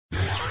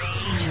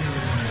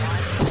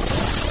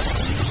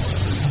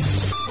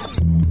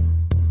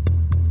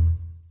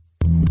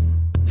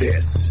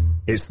This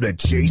is the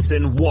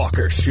Jason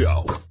Walker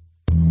Show.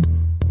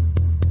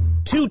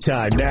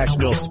 Two-time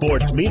National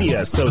Sports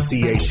Media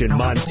Association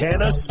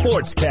Montana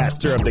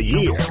Sportscaster of the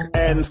Year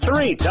and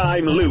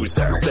three-time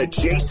loser, the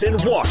Jason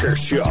Walker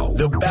Show.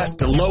 The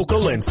best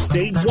local and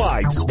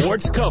statewide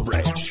sports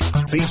coverage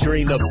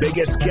featuring the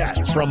biggest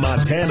guests from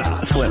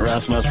Montana. Flint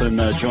Rasmussen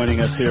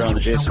joining us here on the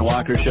Jason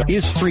Walker Show.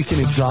 He's freaking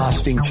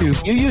exhausting, too.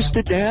 You used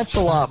to dance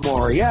a lot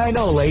more. Yeah, I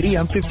know, lady.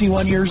 I'm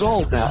 51 years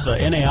old now. The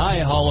NAI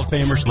Hall of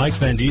Famers Mike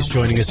Van Diest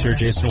joining us here,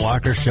 Jason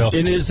Walker Show.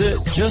 And is it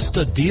just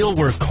a deal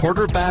where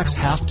quarterbacks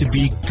have to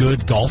be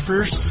good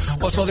golfers?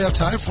 Well, that's all they have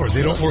time for.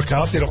 They don't work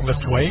out. They don't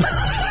lift weight.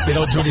 They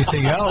don't do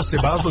anything else. They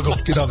might as well go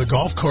get on the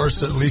golf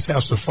course and at least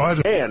have some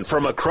fun. And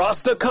from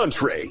across the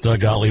country, Doug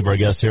Gottlieb, our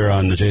guest here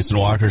on the Jason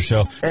Walker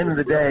Show. End of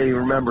the day,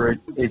 remember,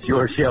 it's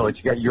your show.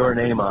 It's got your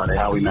name on it.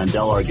 Howie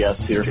Mandel, our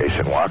guest here.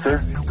 Jason Walker,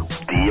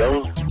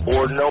 deal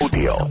or no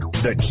deal?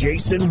 The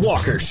Jason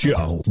Walker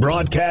Show,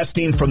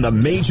 broadcasting from the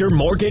Major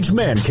Mortgage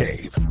Man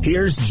Cave.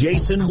 Here's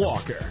Jason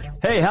Walker.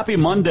 Hey, happy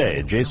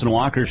Monday. Jason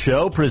Walker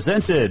Show,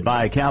 presented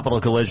by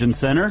Capital Collision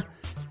Center.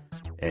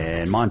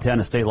 And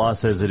Montana state law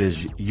says it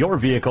is your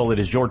vehicle. It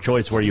is your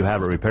choice where you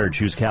have it repaired.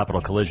 Choose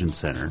Capital Collision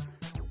Center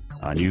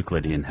on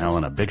Euclid in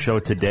Helena. Big show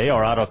today.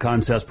 Our Auto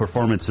Contest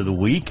Performance of the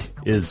Week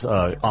is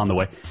on the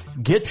way.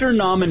 Get your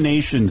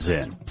nominations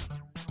in.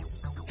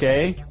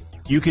 Okay?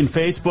 You can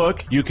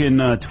Facebook. You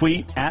can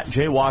tweet at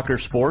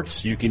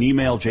JWalkerSports. You can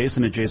email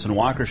Jason at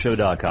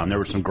JasonWalkerShow.com. There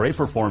were some great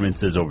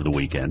performances over the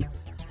weekend.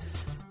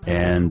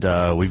 And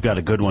we've got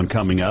a good one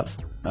coming up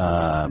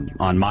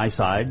on my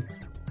side.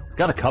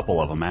 Got a couple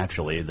of them,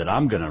 actually, that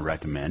I'm going to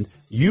recommend.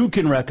 You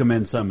can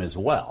recommend some as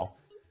well.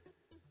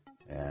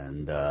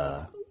 And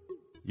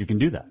you can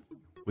do that.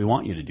 We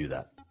want you to do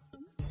that.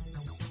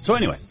 So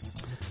anyway,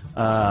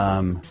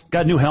 got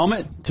a new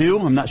helmet, too.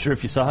 I'm not sure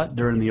if you saw it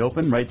during the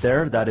Open right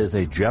there. That is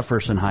a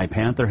Jefferson High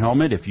Panther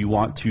helmet. If you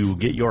want to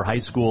get your high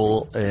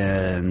school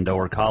and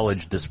or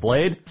college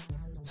displayed,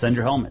 send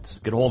your helmets.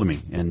 Get a hold of me,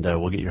 and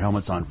we'll get your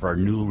helmets on for our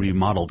new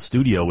remodeled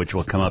studio, which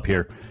will come up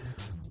here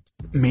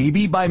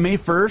maybe by May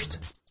 1st.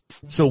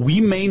 So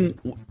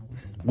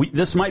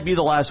this might be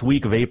the last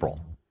week of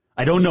April.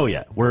 I don't know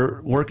yet. We're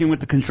working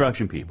with the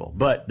construction people,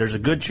 but there's a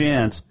good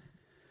chance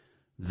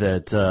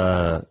that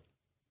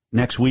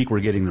next week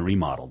we're getting the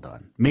remodel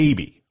done.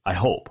 Maybe. I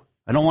hope.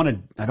 I don't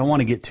want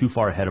to get too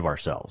far ahead of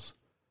ourselves,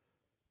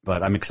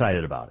 but I'm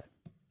excited about it.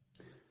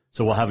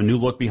 So we'll have a new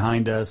look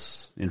behind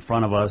us, in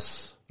front of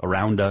us,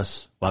 around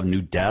us. We'll have a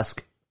new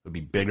desk. It'll be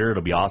bigger.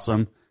 It'll be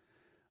awesome.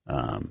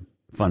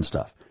 Fun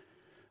stuff.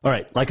 All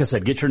right. Like I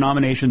said, get your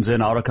nominations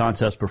in. Auto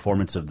Contest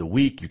Performance of the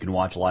Week. You can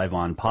watch live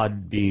on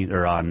Podbean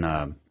or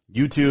on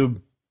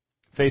YouTube,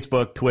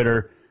 Facebook,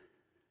 Twitter.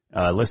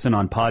 Listen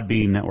on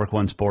Podbean, Network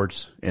One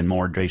Sports, and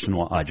more.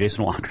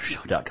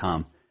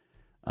 JasonWalkerShow.com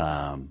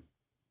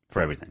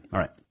for everything. All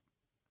right.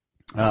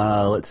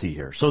 Let's see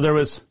here. So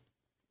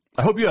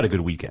I hope you had a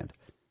good weekend.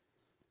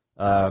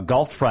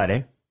 Golfed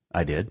Friday.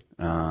 I did.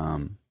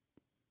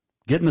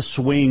 Getting the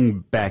swing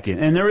back in.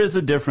 And there is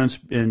a difference,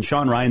 and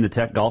Sean Ryan, the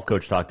tech golf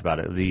coach, talked about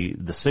it.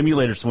 The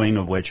simulator swing,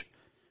 of which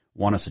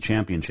won us a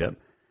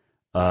championship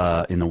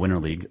in the Winter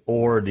League,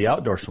 or the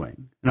outdoor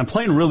swing. And I'm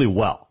playing really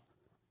well.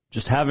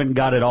 Just haven't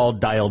got it all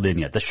dialed in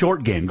yet. The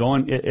short game,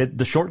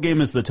 the short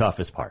game is the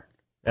toughest part,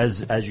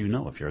 as you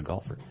know if you're a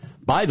golfer.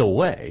 By the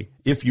way,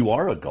 if you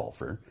are a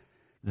golfer,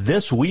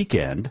 this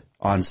weekend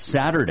on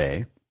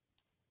Saturday,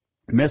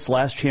 Miss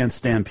Last Chance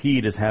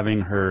Stampede is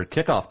having her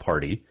kickoff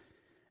party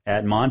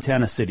at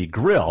Montana City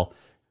Grill.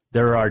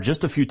 There are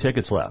just a few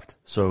tickets left.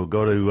 So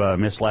go to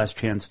Miss Last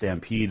Chance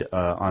Stampede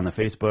on the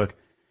Facebook.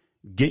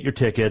 Get your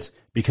tickets,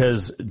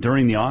 because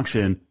during the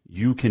auction,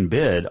 you can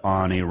bid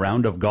on a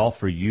round of golf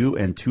for you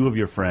and two of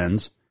your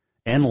friends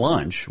and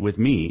lunch with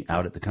me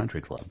out at the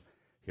country club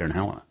here in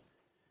Helena.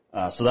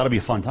 So that'll be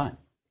a fun time.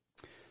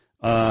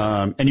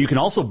 And you can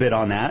also bid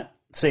on that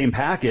same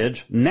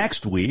package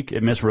next week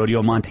at Miss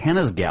Rodeo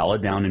Montana's Gala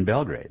down in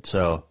Belgrade.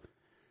 So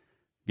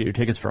get your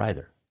tickets for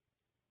either.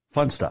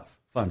 Fun stuff.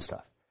 Let's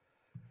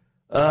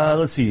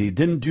see.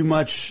 Didn't do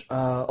much.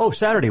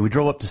 Saturday we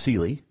drove up to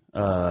Sealy.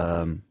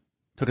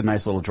 Took a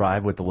nice little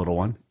drive with the little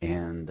one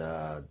and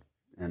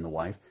the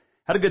wife.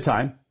 Had a good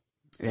time.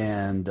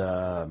 And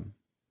so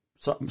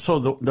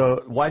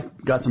the wife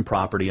got some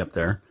property up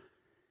there,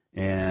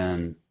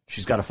 and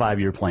she's got a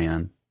 5-year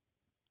plan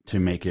to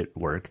make it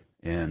work.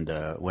 And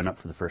went up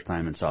for the first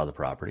time and saw the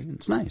property.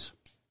 It's nice.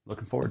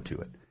 Looking forward to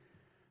it.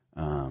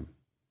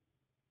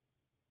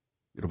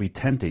 It'll be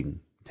tempting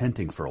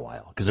for a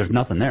while, because there's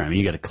nothing there. I mean,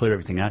 you got to clear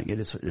everything out.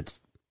 It's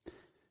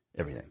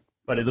everything,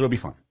 but it'll be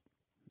fun.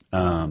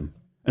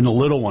 And the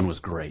little one was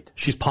great.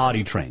 She's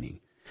potty training,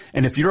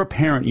 and if you're a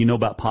parent, you know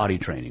about potty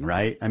training,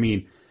 right? I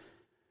mean,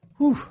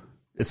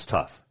 it's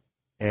tough,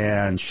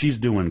 and she's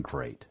doing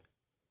great.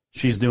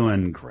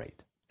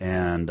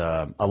 And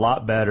a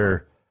lot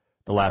better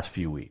the last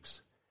few weeks.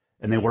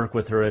 And they work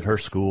with her at her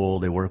school.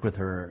 They work with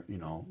her,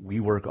 we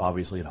work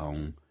obviously at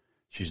home.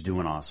 She's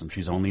doing awesome.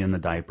 She's only in the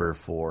diaper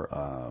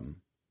for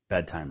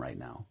bedtime right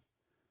now.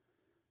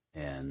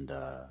 And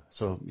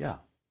so, yeah,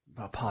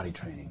 about potty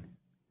training.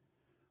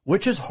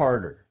 Which is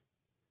harder?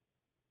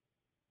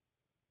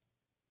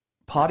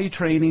 Potty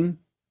training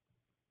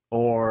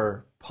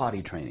or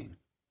potty training?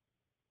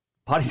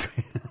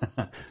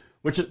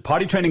 Which is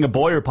potty training a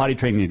boy or potty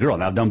training a girl?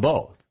 Now, I've done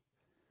both.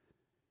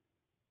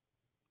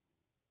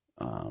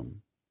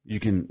 You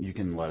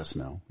can let us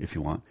know if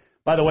you want.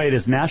 By the way, it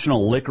is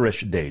National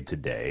Licorice Day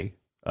today.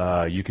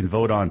 You can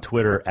vote on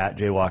Twitter at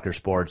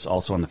JWalkerSports,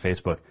 also on the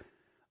Facebook.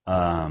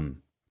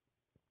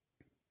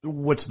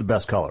 What's the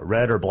best color,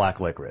 red or black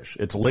licorice?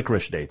 It's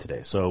Licorice Day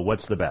today, so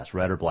what's the best,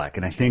 red or black?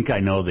 And I think I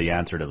know the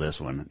answer to this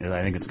one.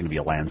 I think it's going to be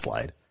a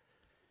landslide.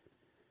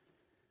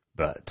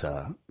 But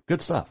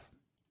good stuff.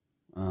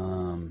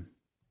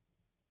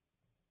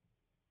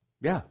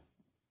 Yeah.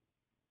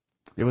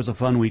 It was a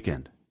fun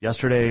weekend.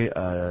 Yesterday,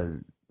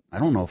 I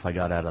don't know if I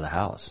got out of the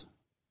house.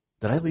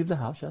 Did I leave the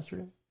house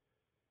yesterday?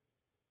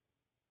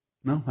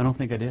 No, I don't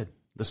think I did.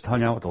 Just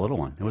hung out with the little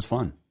one. It was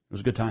fun. It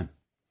was a good time.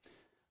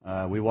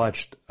 We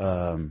watched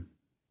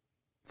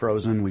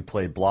Frozen. We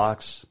played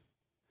blocks.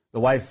 The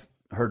wife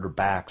hurt her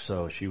back,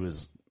 so she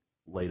was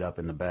laid up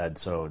in the bed.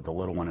 So the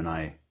little one and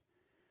I,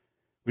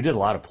 we did a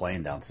lot of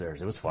playing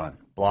downstairs. It was fun.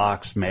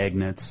 Blocks,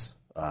 magnets.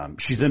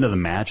 She's into the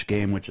match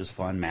game, which is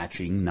fun.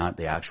 Matching, not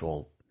the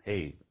actual,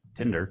 hey,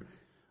 Tinder.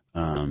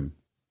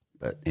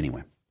 But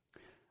anyway.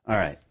 All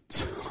right.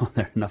 So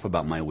enough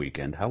about my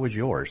weekend. How was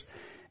yours?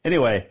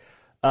 Anyway,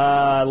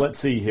 let's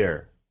see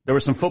here. There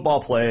was some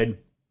football played.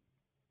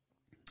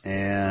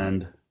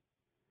 And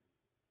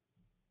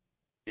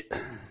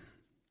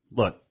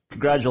look,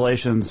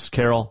 congratulations,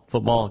 Carroll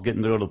football,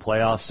 getting to go to the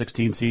playoffs,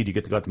 16 seed. You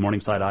get to go out to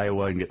Morningside,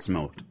 Iowa, and get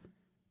smoked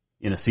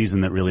in a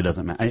season that really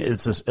doesn't matter.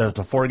 It's a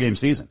 4-game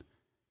season.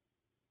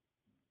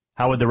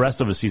 How would the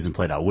rest of the season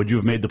played out? Would you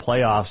have made the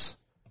playoffs?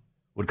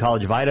 Would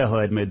College of Idaho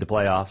have made the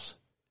playoffs?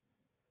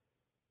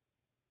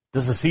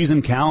 Does the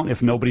season count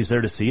if nobody's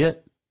there to see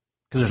it?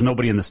 Because there's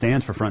nobody in the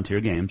stands for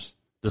Frontier games.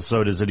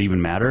 So does it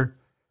even matter?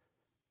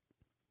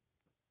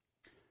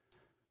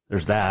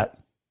 There's that.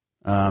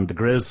 The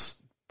Grizz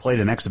played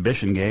an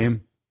exhibition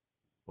game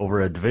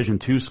over a Division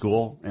II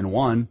school and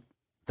won.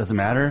 Doesn't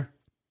matter.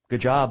 Good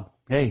job.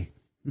 Hey,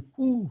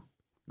 woo.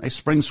 Nice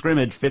spring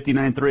scrimmage,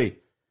 59-3.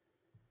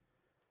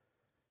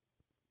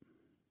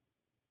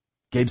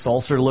 Gabe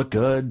Salser looked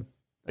good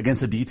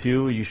against a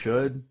D2. You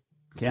should.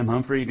 Cam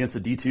Humphrey against a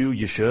D2.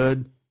 You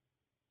should.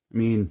 I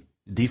mean,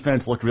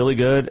 defense looked really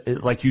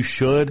good, like you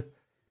should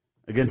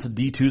against a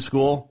D2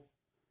 school.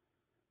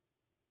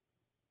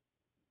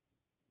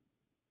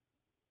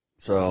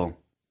 So,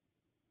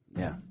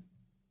 yeah.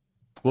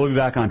 We'll be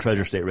back on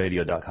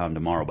TreasureStateRadio.com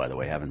tomorrow, by the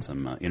way, having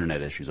some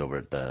internet issues over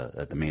at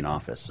the main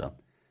office. So,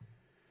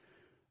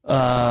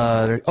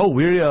 we're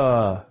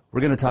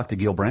going to talk to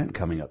Gil Brandt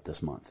coming up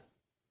this month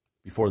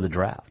before the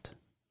draft.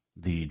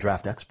 The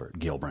draft expert,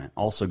 Gil Brandt.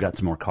 Also got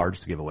some more cards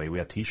to give away. We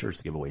have T-shirts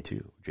to give away,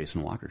 too.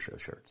 Jason Walker Show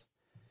shirts.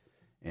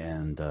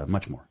 And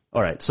much more.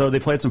 All right, so they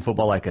played some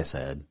football, like I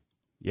said.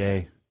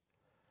 Yay.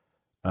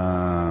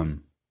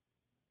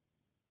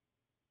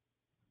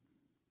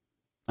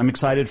 I'm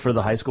excited for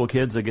the high school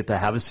kids that get to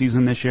have a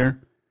season this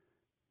year.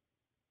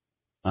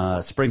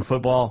 Spring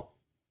football,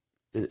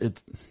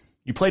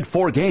 you played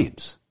 4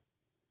 games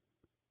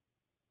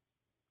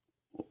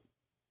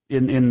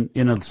in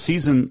a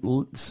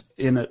season.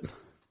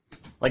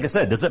 Like I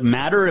said, does it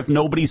matter if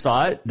nobody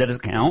saw it? Does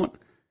it count?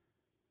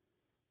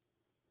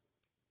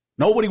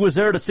 Nobody was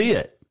there to see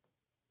it.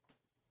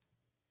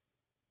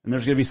 And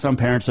there's going to be some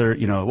parents that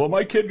are, well,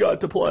 my kid got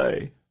to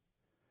play.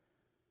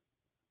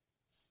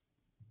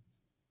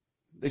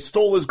 They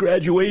stole his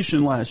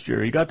graduation last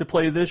year. He got to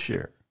play this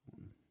year.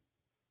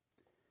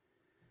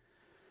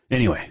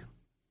 Anyway,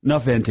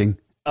 enough venting.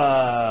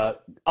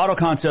 Auto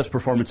Concepts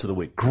Performance of the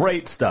Week.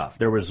 Great stuff.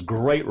 There was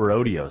great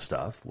rodeo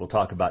stuff. We'll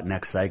talk about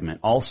next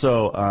segment.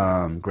 Also,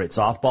 great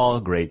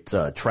softball, great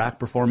track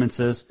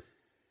performances.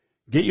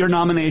 Get your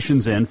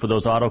nominations in for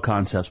those Auto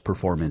Concepts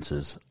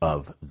Performances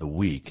of the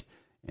Week.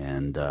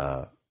 And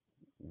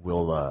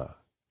we'll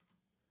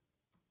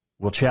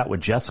chat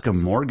with Jessica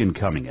Morgan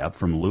coming up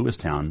from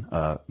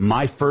Lewistown.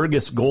 My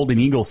Fergus Golden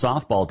Eagle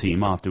softball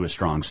team off to a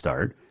strong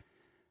start.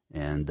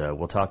 And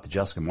we'll talk to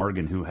Jessica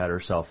Morgan, who had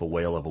herself a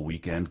whale of a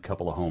weekend,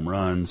 couple of home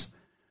runs.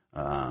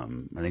 I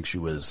think she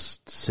was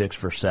 6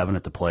 for 7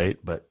 at the plate,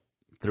 but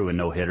threw a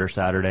no-hitter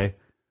Saturday,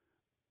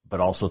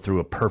 but also threw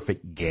a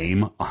perfect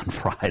game on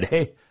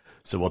Friday.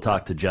 So we'll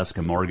talk to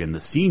Jessica Morgan, the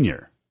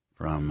senior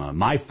from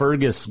My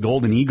Fergus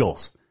Golden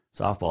Eagles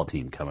softball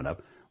team coming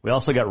up. We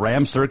also got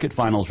Ram Circuit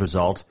Finals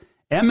results.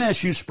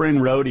 MSU Spring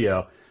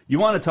Rodeo. You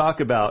want to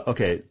talk about,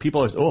 okay,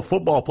 people are,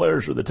 football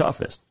players are the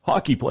toughest.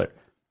 Hockey player.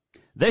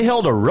 They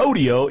held a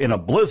rodeo in a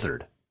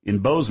blizzard in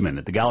Bozeman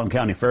at the Gallatin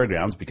County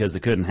Fairgrounds because they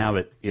couldn't have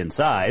it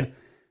inside.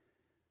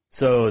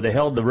 So they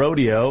held the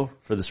rodeo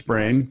for the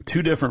spring,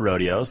 2 different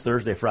rodeos,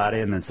 Thursday,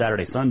 Friday, and then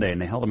Saturday, Sunday, and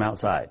they held them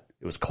outside.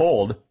 It was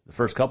cold the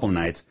first couple of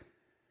nights.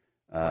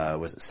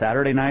 Was it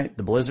Saturday night,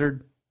 the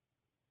blizzard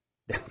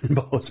down in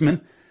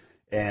Bozeman?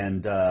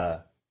 And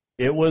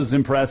it was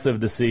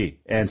impressive to see,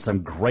 and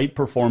some great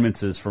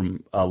performances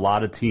from a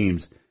lot of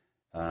teams.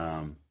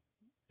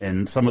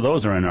 And some of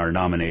those are in our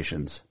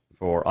nominations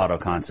for Auto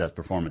Concepts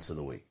Performance of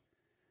the Week.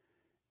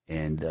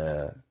 And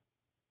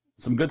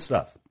some good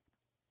stuff.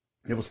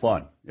 It was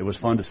fun. It was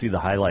fun to see the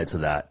highlights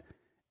of that.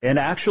 And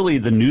actually,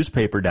 the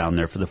newspaper down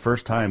there, for the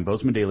first time,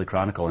 Bozeman Daily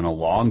Chronicle, in a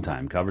long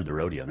time, covered the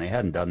rodeo. And they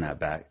hadn't done that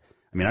back.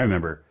 I mean, I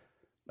remember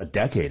a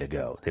decade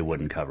ago, they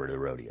wouldn't cover the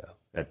rodeo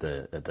at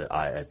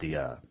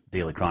the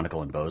Daily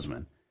Chronicle in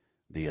Bozeman.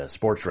 The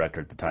sports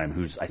director at the time,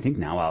 who's, I think,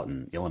 now out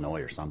in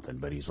Illinois or something,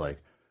 but he's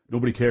like,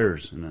 nobody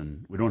cares, and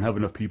then we don't have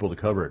enough people to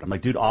cover it. I'm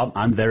like, dude,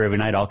 I'm there every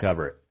night. I'll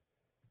cover it.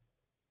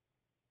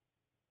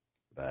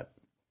 But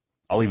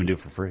I'll even do it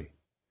for free.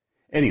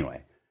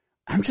 Anyway,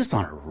 I'm just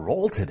on a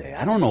roll today.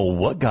 I don't know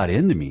what got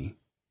into me.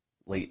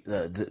 Like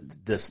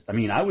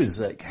I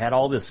was had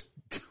all this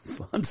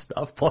fun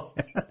stuff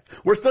planned.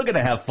 We're still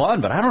gonna have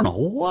fun, but I don't know.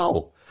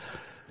 Whoa,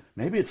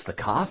 maybe it's the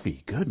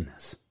coffee.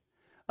 Goodness.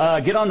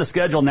 Get on the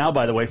schedule now,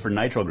 by the way, for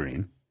Nitro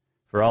Green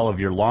for all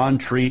of your lawn,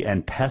 tree,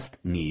 and pest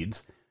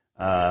needs.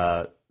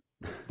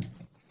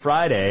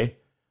 Friday,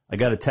 I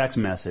got a text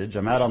message.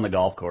 I'm out on the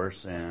golf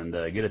course, and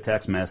I get a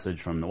text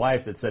message from the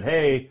wife that said,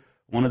 hey,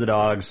 one of the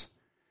dogs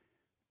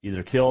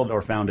either killed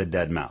or found a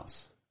dead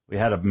mouse. We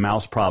had a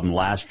mouse problem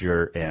last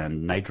year,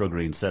 and Nitro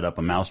Green set up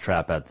a mouse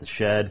trap at the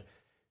shed,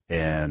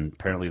 and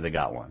apparently they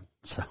got one.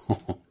 So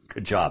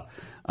good job.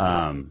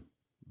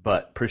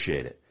 But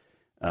appreciate it.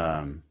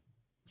 So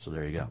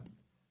there you go.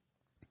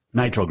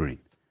 Nitro Green.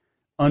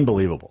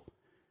 Unbelievable.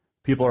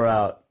 People are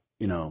out,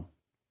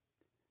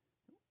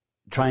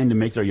 trying to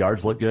make their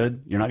yards look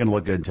good. You're not going to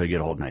look good until you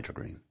get a hold of Nitro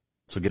Green.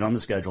 So get on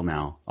the schedule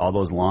now, all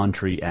those lawn,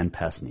 tree, and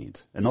pest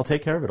needs. And they'll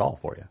take care of it all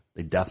for you.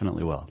 They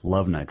definitely will.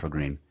 Love Nitro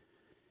Green.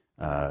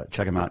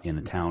 Check them out in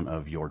the town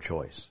of your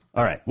choice.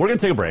 All right, we're going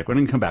to take a break. We're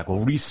going to come back. We'll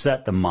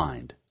reset the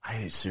mind.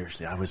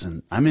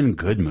 I'm in a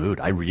good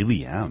mood. I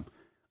really am.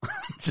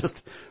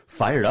 Just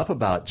fired up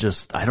about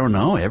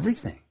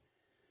everything.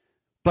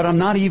 But I'm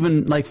not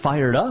even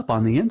fired up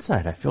on the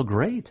inside. I feel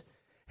great.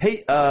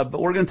 Hey, but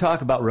we're going to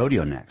talk about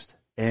rodeo next.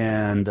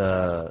 And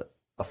a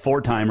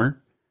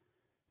four-timer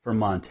from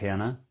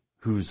Montana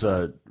who's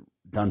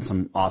done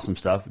some awesome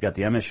stuff. We got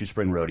the MSU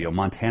Spring Rodeo.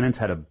 Montanans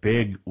had a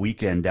big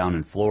weekend down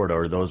in Florida,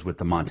 or those with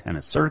the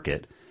Montana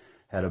Circuit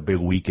had a big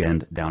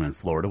weekend down in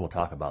Florida. We'll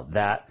talk about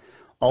that.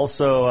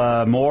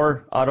 Also,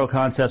 more Auto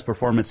Concepts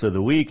Performance of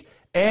the Week,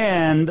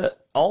 and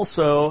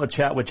also a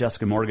chat with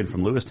Jessica Morgan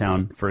from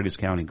Lewistown, Fergus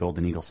County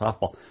Golden Eagle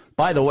Softball.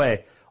 By the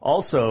way,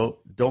 also,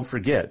 don't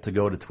forget to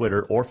go to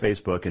Twitter or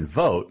Facebook and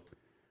vote.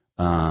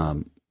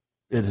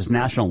 It is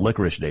National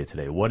Licorice Day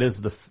today. What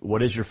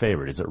is your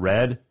favorite? Is it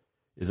red?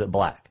 Is it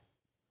black?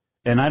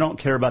 And I don't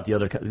care about the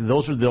other.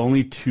 Those are the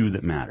only two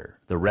that matter.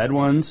 The red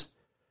ones.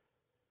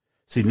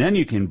 See, then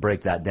you can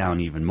break that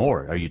down even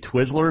more. Are you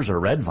Twizzlers or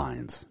Red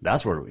Vines?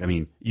 That's where,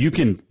 you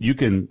can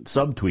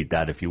subtweet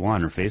that if you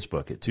want, or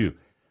Facebook it too.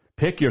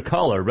 Pick your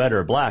color, red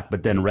or black,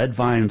 but then Red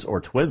Vines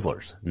or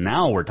Twizzlers.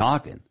 Now we're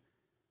talking.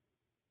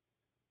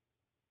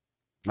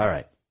 All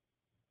right.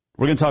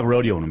 We're going to talk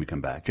rodeo when we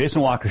come back.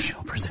 Jason Walker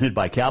Show, presented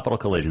by Capital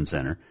Collision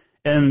Center.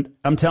 And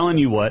I'm telling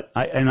you what,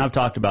 I've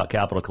talked about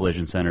Capital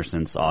Collision Center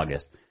since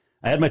August.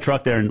 I had my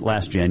truck there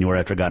last January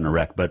after I got in a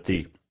wreck, but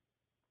the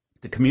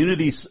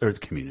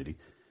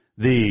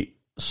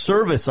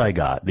service I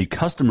got, the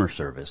customer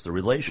service, the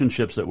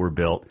relationships that were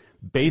built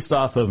based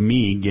off of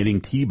me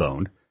getting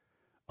T-boned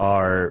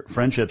are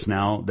friendships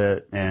now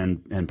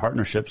and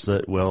partnerships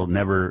that will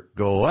never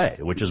go away,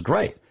 which is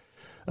great.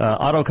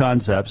 Auto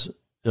Concepts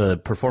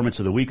Performance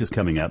of the Week is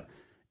coming up,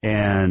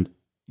 and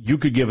you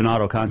could give an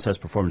Auto Concepts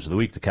Performance of the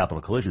Week to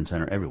Capital Collision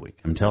Center every week.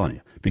 I'm telling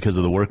you, because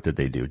of the work that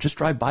they do. Just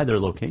drive by their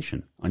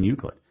location on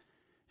Euclid.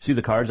 See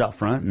the cars out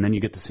front, and then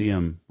you get to see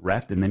them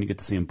wrecked, and then you get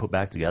to see them put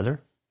back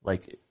together.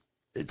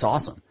 It's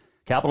awesome.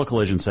 Capital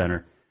Collision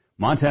Center.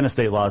 Montana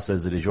state law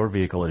says it is your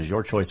vehicle. It is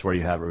your choice where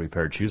you have it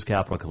repaired. Choose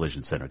Capital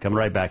Collision Center. Coming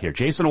right back here.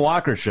 Jason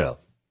Walker Show.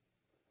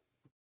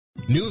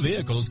 New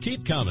vehicles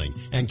keep coming,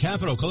 and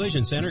Capital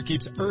Collision Center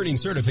keeps earning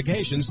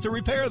certifications to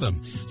repair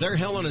them. They're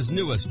Helena's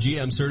newest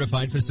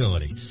GM-certified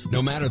facility.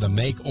 No matter the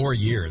make or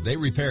year, they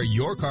repair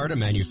your car to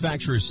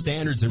manufacturer's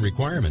standards and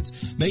requirements,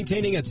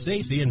 maintaining its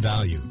safety and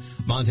value.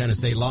 Montana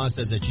state law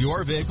says it's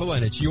your vehicle,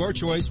 and it's your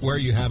choice where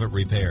you have it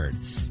repaired.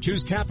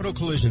 Choose Capital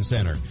Collision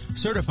Center,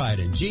 certified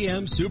in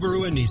GM,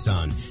 Subaru, and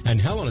Nissan,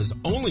 and Helena's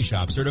only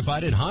shop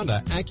certified in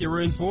Honda,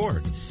 Acura, and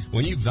Ford.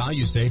 When you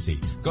value safety,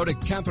 go to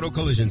Capital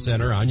Collision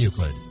Center on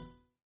Euclid.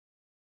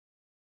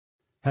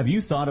 Have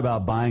you thought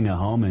about buying a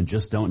home and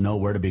just don't know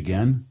where to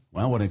begin?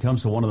 Well, when it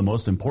comes to one of the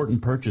most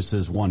important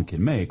purchases one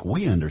can make,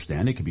 we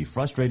understand it can be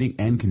frustrating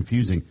and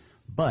confusing,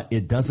 but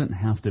it doesn't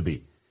have to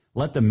be.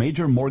 Let the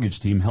Major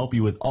Mortgage team help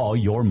you with all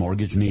your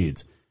mortgage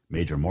needs.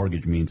 Major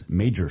Mortgage means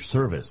major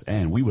service,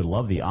 and we would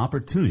love the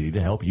opportunity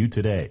to help you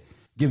today.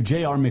 Give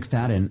J.R.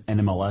 McFadden,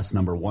 NMLS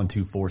number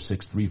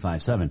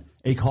 1246357,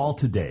 a call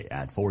today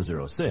at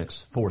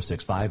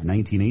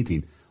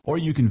 406-465-1918. Or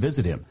you can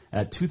visit him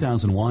at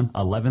 2001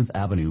 11th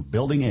Avenue,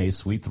 Building A,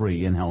 Suite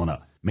 3 in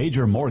Helena.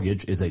 Major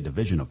Mortgage is a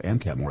division of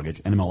AMCAP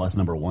Mortgage, NMLS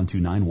number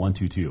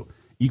 129122,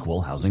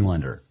 equal housing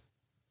lender.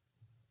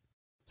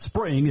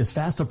 Spring is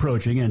fast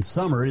approaching and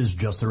summer is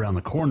just around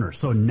the corner,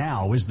 so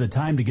now is the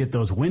time to get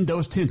those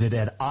windows tinted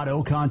at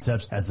Auto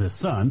Concepts as the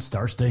sun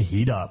starts to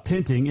heat up.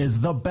 Tinting is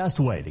the best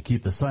way to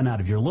keep the sun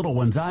out of your little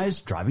one's eyes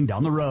driving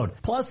down the road.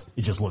 Plus,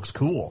 it just looks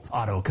cool.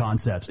 Auto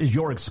Concepts is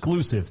your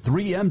exclusive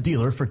 3M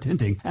dealer for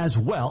tinting as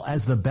well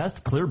as the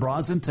best clear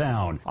bras in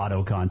town.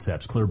 Auto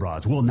Concepts clear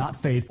bras will not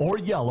fade or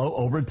yellow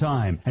over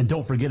time. And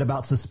don't forget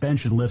about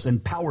suspension lifts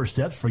and power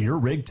steps for your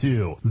rig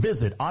too.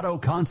 Visit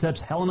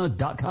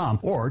AutoConceptsHelena.com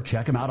or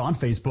check them out on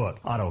Facebook.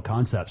 Auto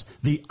Concepts,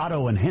 the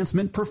auto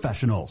enhancement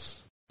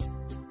professionals.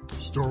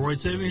 Store-wide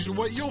savings are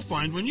what you'll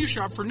find when you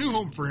shop for new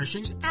home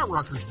furnishings at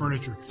Rucker's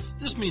Furniture.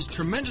 This means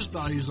tremendous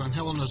values on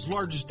Helena's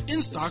largest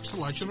in-stock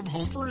selection of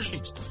home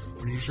furnishings.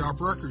 When you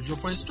shop Rucker's, you'll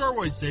find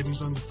store-wide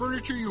savings on the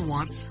furniture you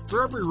want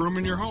for every room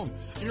in your home.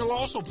 And you'll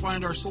also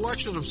find our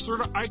selection of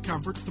Serta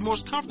iComfort, the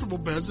most comfortable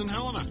beds in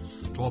Helena.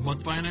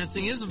 12-month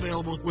financing is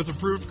available with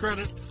approved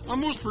credit on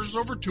most purchases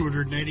over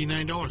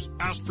 $289.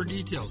 Ask for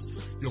details.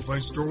 You'll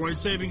find store-wide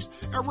savings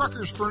at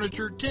Rucker's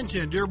Furniture,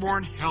 1010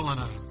 Dearborn,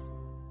 Helena.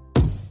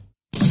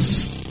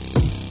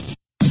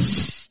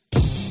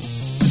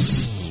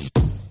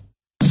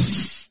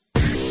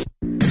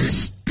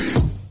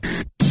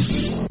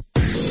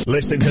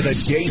 Listen to The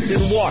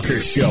Jason Walker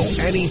Show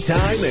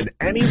anytime and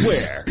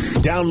anywhere.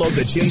 Download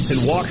The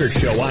Jason Walker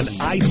Show on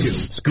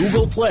iTunes,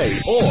 Google Play,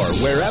 or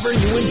wherever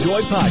you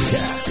enjoy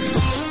podcasts.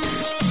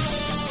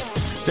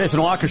 Jason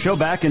Walker Show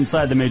back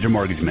inside the Major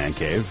Mortgage Man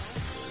Cave.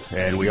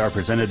 And we are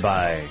presented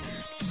by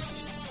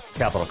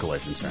Capital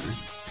Collision Center.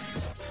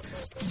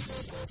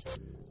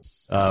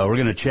 We're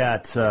going to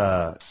chat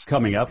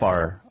coming up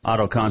our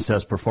Auto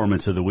Concepts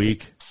Performance of the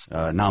Week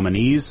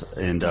nominees,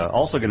 and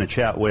also going to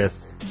chat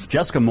with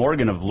Jessica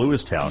Morgan of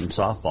Lewistown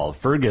softball,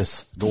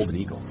 Fergus Golden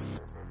Eagles.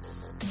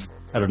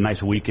 Had a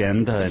nice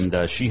weekend,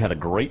 and she had a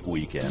great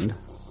weekend.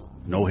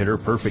 No-hitter,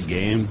 perfect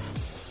game,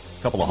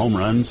 a couple of home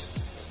runs.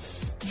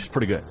 She's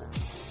pretty good.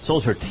 So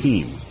is her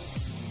team.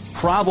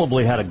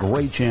 Probably had a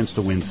great chance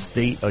to win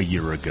state a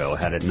year ago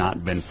had it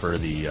not been for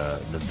the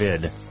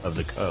vid of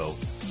the Co.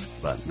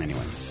 But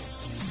anyway.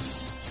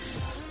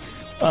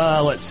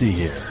 Let's see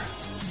here.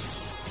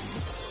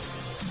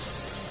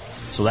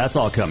 So that's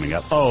all coming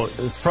up. Oh,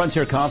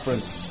 Frontier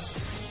Conference,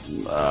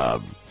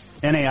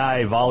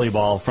 NAI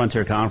Volleyball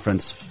Frontier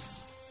Conference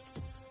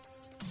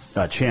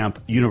champ,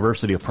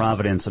 University of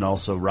Providence, and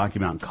also Rocky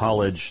Mountain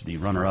College, the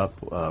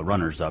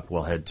runners-up,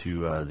 will head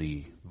to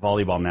the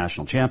Volleyball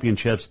National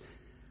Championships.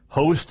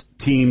 Host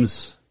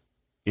teams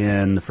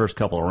in the first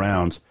couple of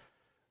rounds.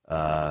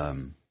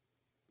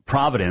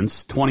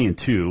 Providence,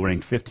 20-2,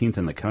 ranked 15th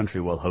in the country,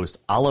 will host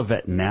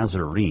Olivet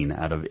Nazarene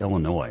out of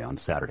Illinois on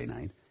Saturday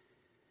night.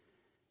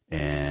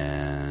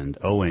 And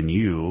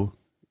ONU,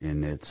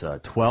 in its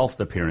 12th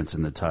appearance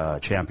in the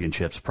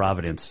championships,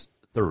 Providence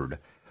third.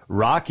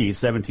 Rocky,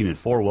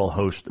 17-4, will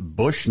host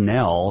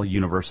Bushnell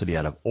University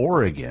out of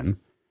Oregon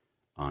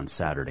on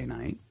Saturday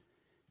night.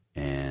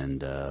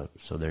 And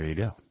so there you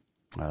go.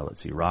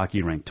 Let's see.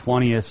 Rocky ranked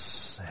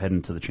 20th,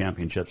 heading to the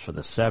championships for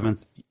the 7th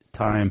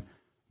time.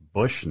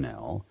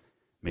 Bushnell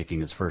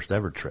making its first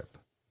ever trip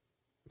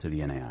to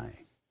the NAI.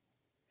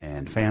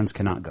 And fans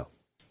cannot go.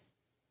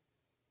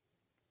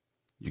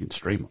 You can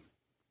stream them.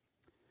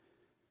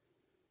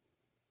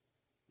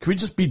 Can we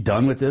just be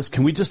done with this?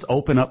 Can we just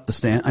open up the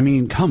stand? I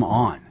mean, come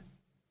on.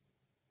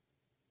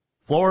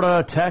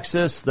 Florida,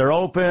 Texas, they're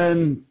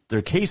open.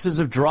 Their cases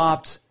have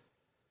dropped.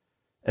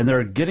 And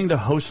they're getting to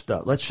host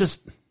stuff.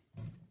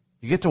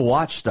 You get to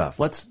watch stuff.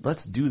 Let's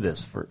do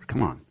this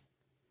come on.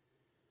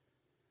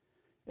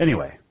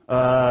 Anyway,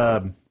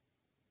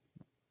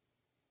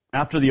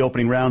 after the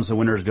opening rounds, the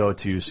winners go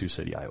to Sioux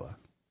City, Iowa.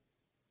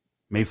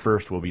 May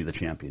 1st will be the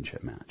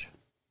championship match.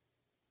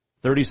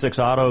 36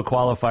 auto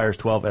qualifiers,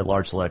 12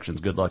 at-large selections.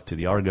 Good luck to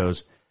the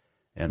Argos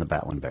and the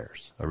Battling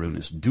Bears.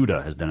 Arunas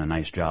Duda has done a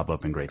nice job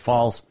up in Great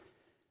Falls.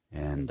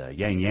 And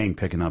Yang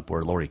picking up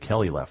where Lori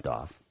Kelly left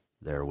off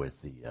there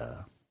with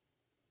the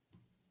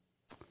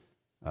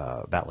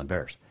Battling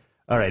Bears.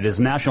 All right, it's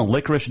National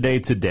Licorice Day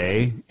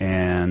today,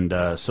 and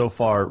so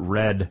far,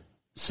 red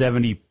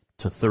 70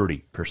 to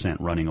 30%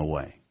 running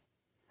away.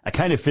 I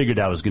kind of figured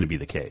that was going to be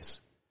the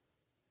case.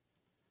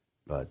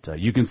 But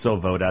you can still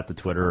vote at the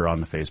Twitter or on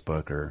the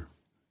Facebook or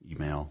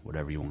email,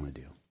 whatever you want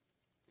to do.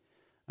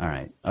 All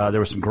right. There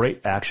was some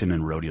great action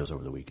in rodeos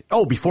over the weekend.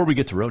 Oh, before we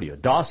get to rodeo,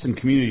 Dawson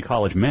Community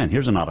College men.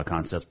 Here's an Auto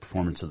Concepts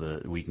Performance of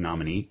the Week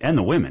nominee, and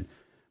the women.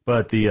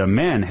 But the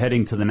men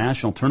heading to the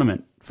national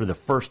tournament for the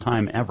first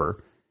time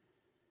ever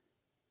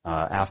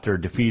after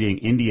defeating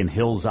Indian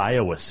Hills,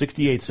 Iowa,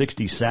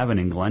 68-67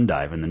 in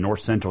Glendive in the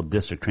North Central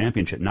District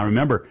Championship. Now,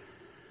 remember,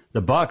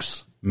 the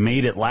Bucks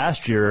made it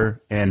last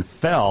year and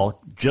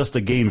fell just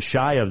a game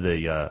shy of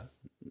the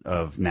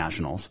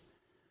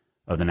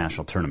the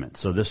national tournament.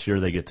 So this year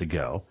they get to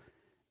go,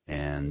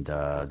 and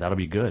that'll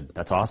be good.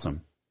 That's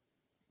awesome.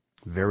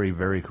 Very,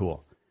 very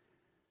cool.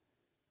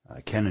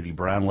 Kennedy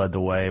Brown led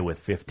the way with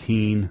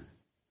 15.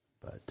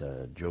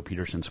 But Joe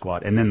Peterson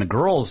squad. And then the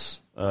girls,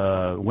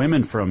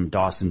 women from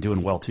Dawson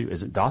doing well, too.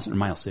 Is it Dawson or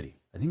Miles City?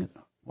 I think it's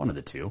one of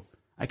the two.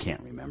 I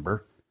can't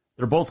remember.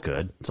 They're both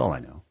good. That's all I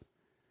know.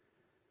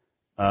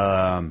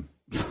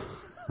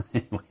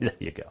 Anyway, there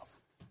you go.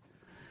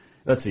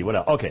 Let's see, what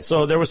else? Okay,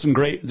 so there was some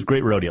great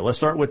rodeo. Let's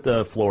start with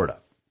Florida,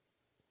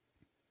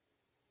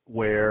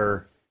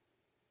 where,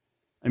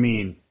 I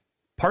mean,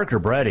 Parker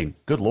Bredding,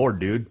 good Lord,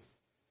 dude.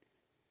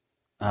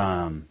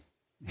 I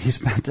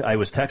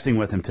was texting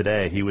with him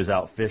today. He was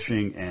out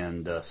fishing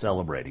and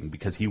celebrating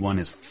because he won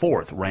his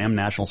 4th Ram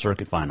National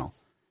Circuit Final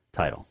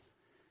title.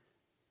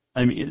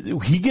 I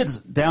mean, he gets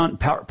down,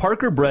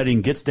 Parker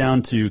Bredding gets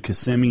down to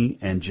Kissimmee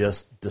and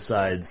just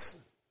decides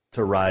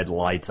to ride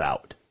lights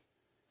out.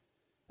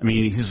 I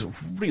mean,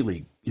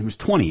 he was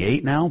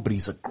 28 now, but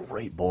he's a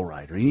great bull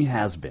rider, and he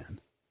has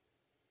been.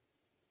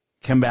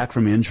 Came back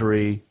from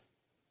injury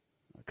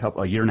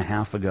a year and a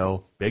half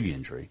ago, big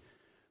injury.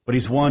 But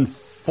he's won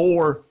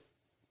 4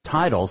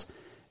 titles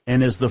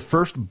and is the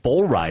first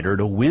bull rider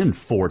to win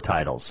 4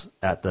 titles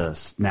at the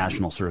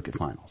National Circuit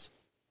Finals.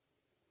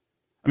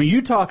 I mean,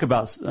 you talk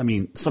about,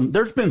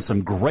 there's been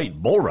some great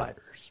bull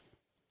riders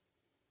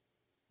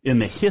in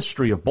the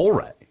history of bull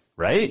riding,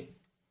 right?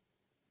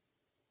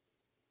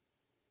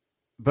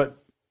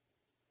 But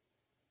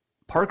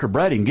Parker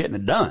Bredding getting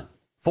it done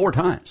 4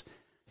 times.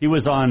 He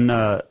was on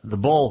the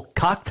bull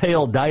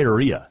Cocktail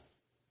Diarrhea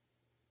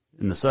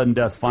in the sudden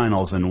death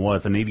finals and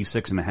with an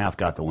 86.5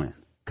 got the win.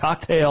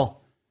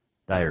 Cocktail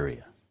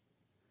Diarrhea.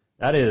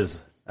 That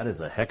is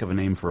a heck of a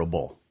name for a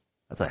bull.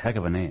 That's a heck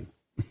of a name.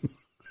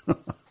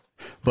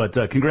 But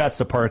congrats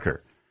to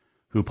Parker,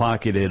 who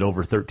pocketed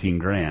over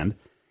 $13,000.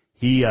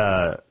 He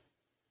had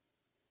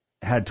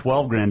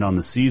 $12,000 on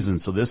the season,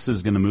 so this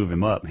is going to move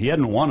him up. He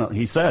hadn't won.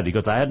 He said,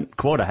 I hadn't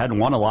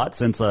won a lot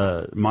since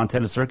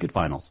Montana Circuit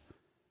Finals.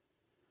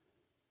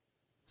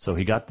 So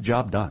he got the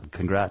job done.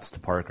 Congrats to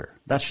Parker.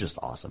 That's just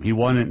awesome. He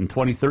won it in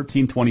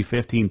 2013,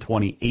 2015,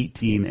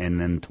 2018, and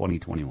then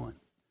 2021.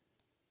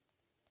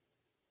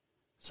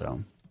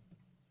 So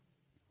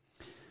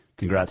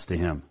congrats to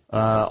him.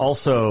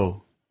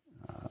 Also,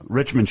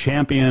 Richmond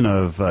champion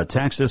of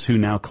Texas, who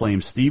now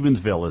claims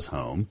Stevensville as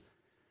home.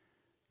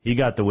 He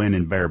got the win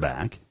in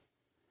bareback.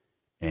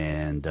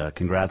 And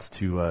congrats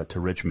to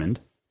Richmond.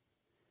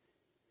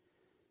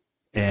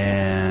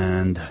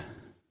 And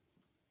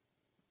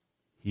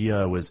he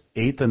was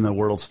 8th in the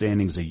world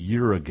standings a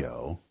year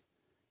ago.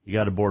 He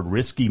got aboard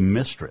Risky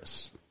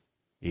Mistress,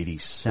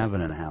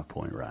 87.5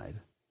 point ride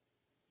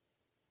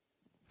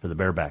for the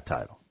bareback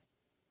title.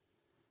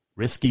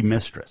 Risky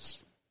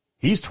Mistress.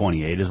 He's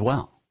 28 as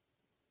well.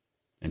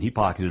 And he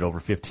pocketed over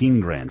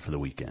 $15,000 for the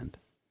weekend.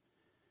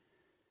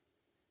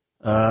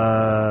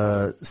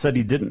 Said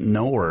he didn't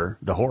know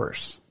the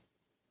horse,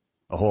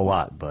 a whole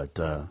lot, but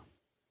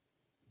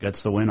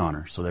gets the win on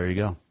her. So there you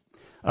go.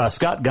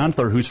 Scott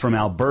Gunther, who's from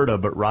Alberta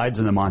but rides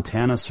in the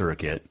Montana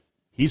circuit,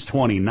 he's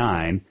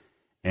 29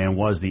 and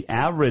was the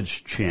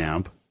average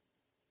champ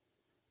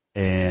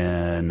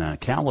in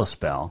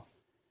Kalispell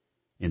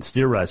in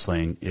steer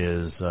wrestling,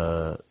 is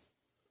the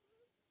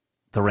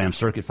Ram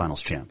Circuit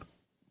Finals champ.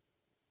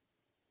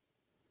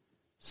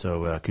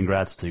 So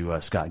congrats to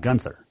Scott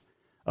Gunther.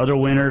 Other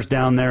winners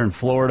down there in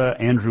Florida,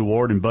 Andrew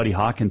Ward and Buddy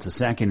Hawkins a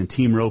second in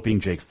team roping,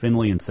 Jake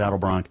Finley in saddle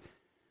bronc,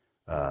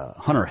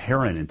 Hunter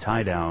Heron in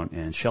tie down,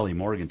 and Shelley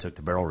Morgan took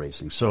the barrel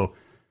racing. So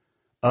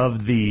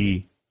of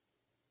the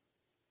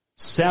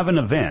 7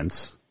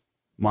 events,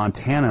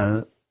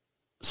 Montana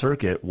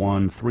circuit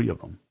won 3 of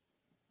them.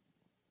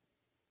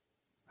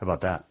 How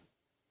about that?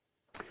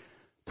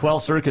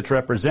 12 circuits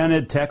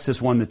represented. Texas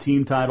won the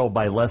team title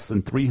by less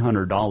than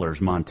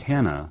 $300.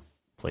 Montana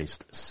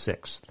placed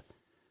 6th.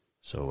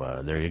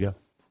 So there you go.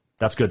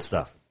 That's good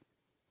stuff.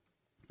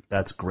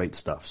 That's great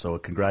stuff. So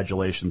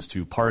congratulations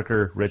to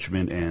Parker,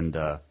 Richmond,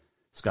 and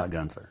Scott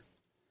Gunther.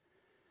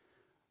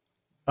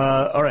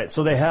 All right,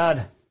 so they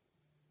had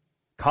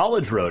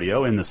college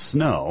rodeo in the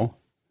snow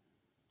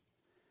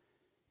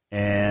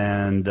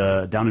and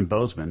down in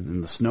Bozeman in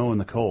the snow and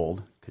the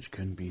cold because you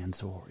couldn't be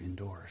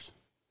indoors.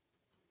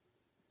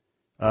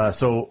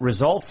 So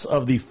results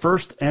of the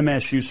first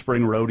MSU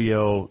Spring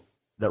Rodeo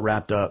that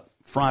wrapped up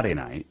Friday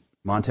night.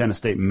 Montana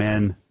State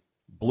men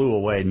blew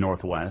away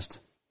Northwest.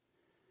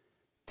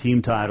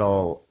 Team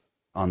title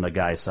on the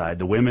guy side.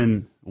 The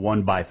women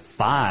won by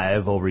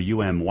 5 over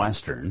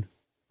Western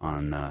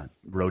on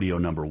rodeo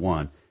number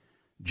 1.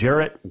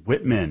 Jarrett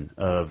Whitman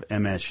of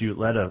MSU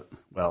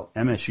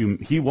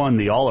MSU, he won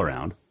the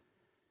all-around.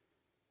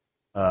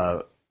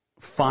 The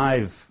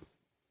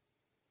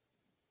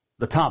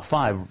top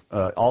 5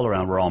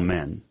 all-around were all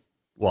men.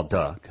 Well,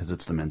 duh, because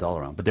it's the men's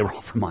all-around, but they were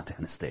all from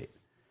Montana State.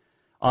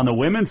 On the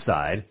women's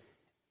side,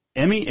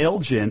 Emmy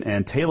Ilgen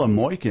and Taylor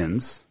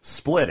Moykins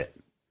split it.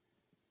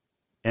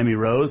 Emmy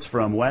Rose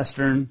from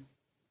Western,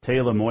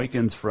 Taylor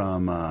Moykins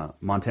from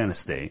Montana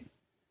State.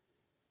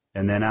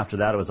 And then after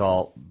that, it was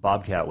all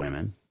Bobcat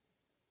women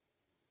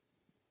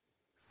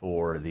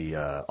for the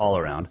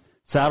all-around.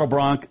 Saddle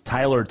bronc,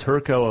 Tyler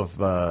Turco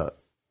of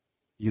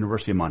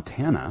University of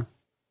Montana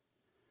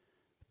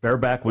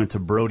Bareback went to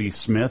Brody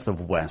Smith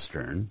of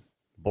Western.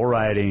 Bull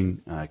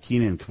riding,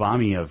 Keenan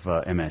Kwame of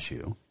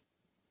MSU.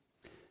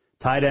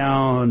 Tie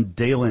down,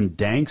 Dalen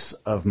Danks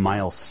of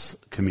Miles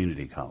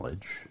Community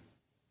College.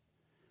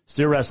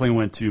 Steer wrestling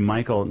went to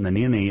Michael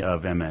Nanini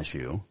of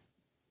MSU.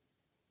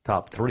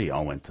 Top 3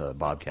 all went to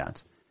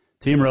Bobcats.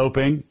 Team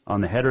roping, on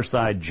the header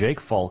side, Jake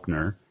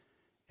Faulkner.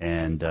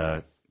 And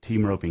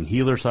team roping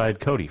healer side,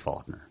 Cody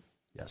Faulkner.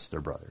 Yes, they're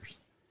brothers.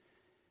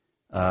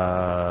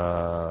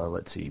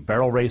 Let's see.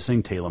 Barrel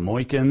racing, Taylor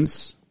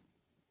Moykins.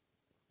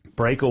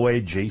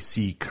 Breakaway,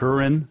 J.C.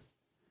 Curran.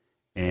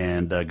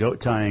 And goat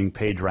tying,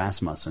 Paige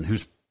Rasmussen,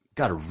 who's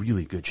got a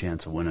really good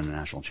chance of winning a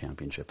national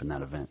championship in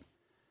that event.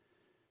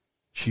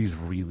 She's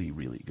really,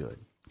 really good.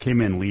 Came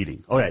in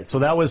leading. Okay, so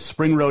that was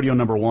Spring Rodeo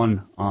number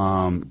 1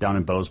 down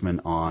in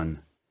Bozeman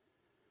on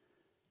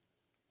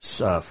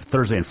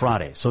Thursday and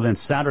Friday. So then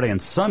Saturday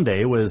and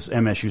Sunday was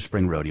MSU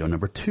Spring Rodeo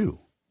number 2.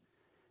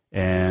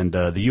 And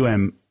the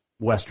UM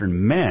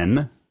Western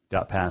men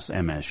got past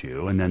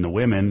MSU, and then the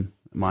women,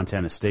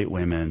 Montana State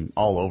women,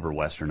 all over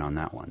Western on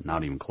that one,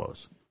 not even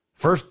close.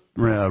 First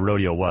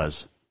rodeo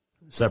was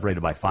separated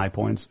by 5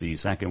 points. The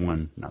second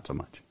one, not so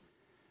much.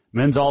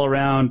 Men's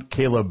all-around,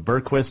 Caleb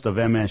Berquist of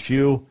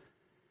MSU.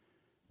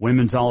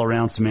 Women's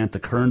all-around, Samantha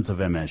Kearns of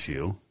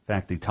MSU. In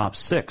fact, the top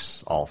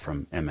 6 all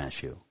from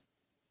MSU.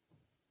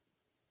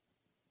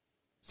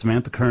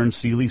 Samantha Kearns,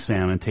 Celie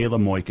Salmon, Taylor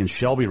Moykin,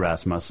 Shelby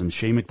Rasmussen,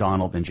 Shea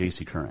McDonald, and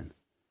J.C. Curran.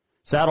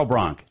 Saddle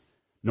Bronc,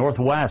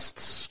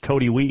 Northwest's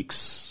Cody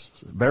Weeks.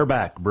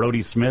 Bareback,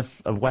 Brody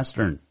Smith of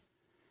Western.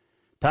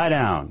 Tie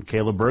down,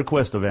 Caleb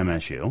Berquist of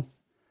MSU.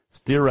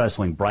 Steer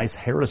wrestling, Bryce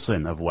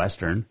Harrison of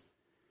Western.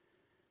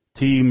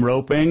 Team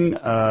roping,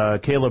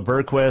 Caleb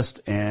Berquist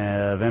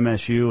of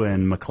MSU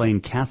and McLean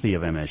Cathy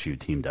of MSU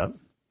teamed up.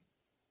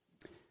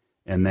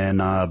 And then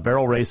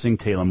barrel racing,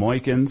 Taylor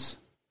Moykins.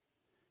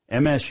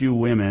 MSU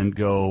women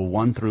go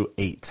 1 through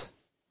 8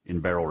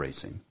 in barrel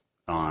racing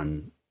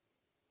on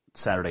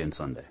Saturday and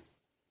Sunday.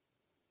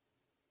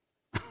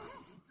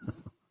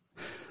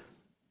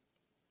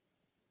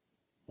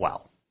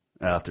 Wow.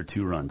 After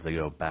 2 runs, they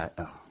go back.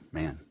 Oh,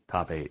 man,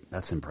 top 8.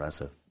 That's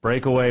impressive.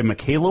 Breakaway,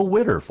 Michaela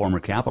Witter, former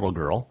Capital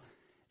girl,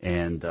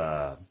 and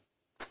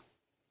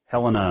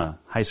Helena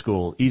High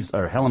School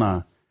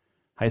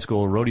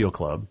Rodeo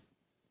Club,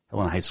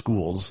 Helena High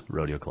School's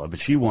Rodeo Club, but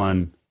she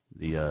won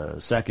the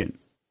second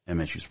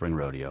MSU Spring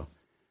Rodeo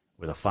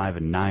with a 5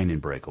 and 9 in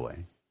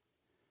breakaway.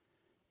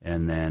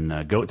 And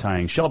then goat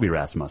tying, Shelby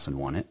Rasmussen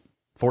won it,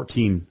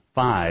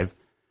 14-5.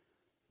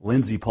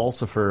 Lindsay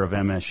Pulsifer of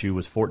MSU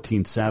was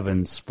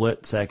 14-7,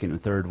 split second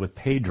and third with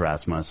Paige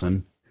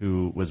Rasmussen,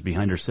 who was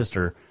behind her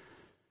sister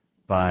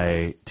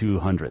by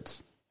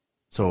 200ths.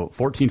 So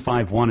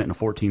 14-5 won it, and a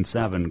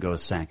 14-7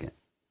 goes second.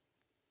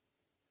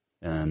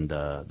 And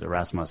the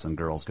Rasmussen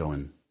girls go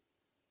in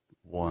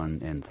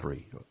 1 and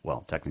 3.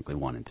 Well, technically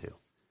 1 and 2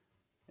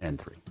 and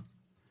 3.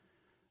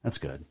 That's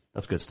good.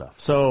 That's good stuff.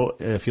 So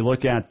if you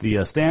look at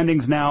the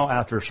standings now,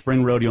 after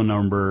Spring Rodeo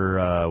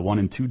number 1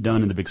 and 2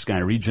 done in the Big Sky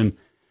region,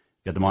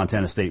 you got the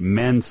Montana State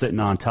men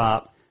sitting on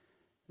top,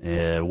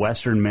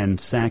 Western men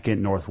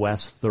second,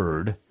 Northwest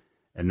third,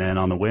 and then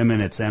on the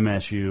women it's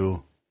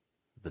MSU,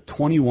 the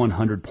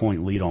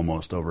 2,100-point lead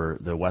almost over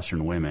the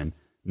Western women,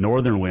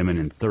 Northern women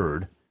in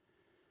third,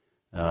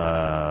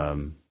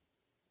 and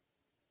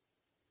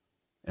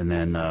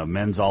then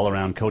men's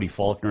all-around Cody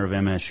Faulkner of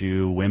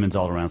MSU, women's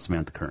all-around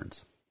Samantha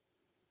Kearns,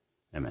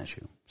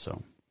 MSU.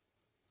 So,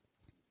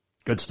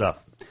 good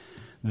stuff.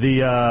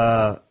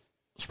 The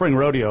spring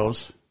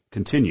rodeos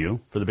continue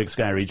for the Big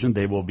Sky region.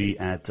 They will be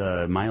at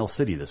Miles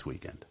City this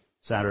weekend,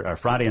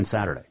 Friday and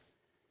Saturday,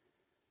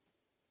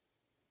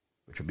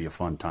 which will be a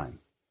fun time.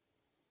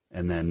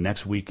 And then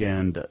next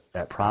weekend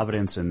at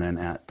Providence, and then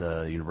at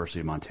the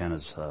University of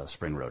Montana's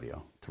spring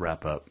rodeo to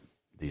wrap up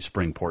the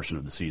spring portion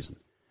of the season.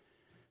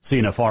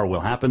 CNFR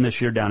will happen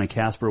this year down in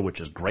Casper, which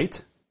is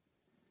great,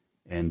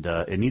 and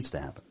it needs to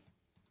happen.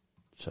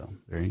 So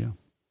there you go.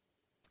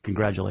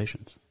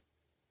 Congratulations.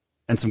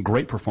 And some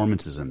great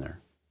performances in there.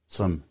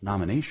 Some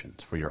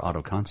nominations for your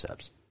Auto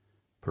Concepts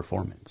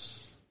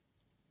Performance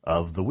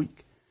of the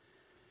Week.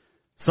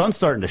 Sun's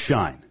starting to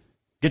shine.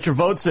 Get your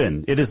votes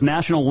in. It is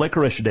National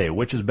Licorice Day.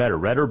 Which is better,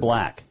 red or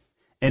black?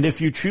 And if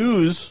you so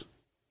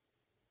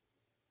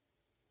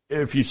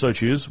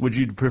choose, would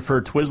you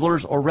prefer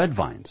Twizzlers or Red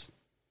Vines?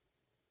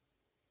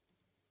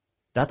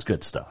 That's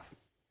good stuff.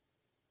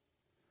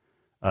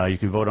 You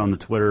can vote on the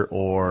Twitter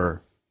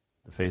or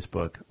the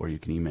Facebook, or you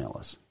can email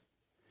us.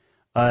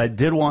 I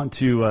did want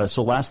to,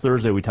 so last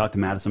Thursday we talked to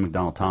Madison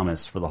McDonald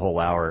Thomas for the whole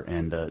hour,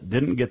 and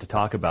didn't get to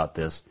talk about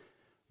this,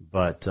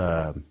 but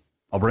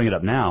I'll bring it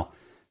up now.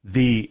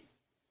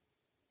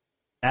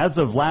 As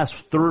of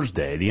last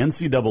Thursday, the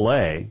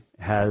NCAA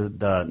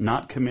had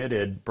not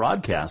committed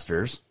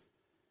broadcasters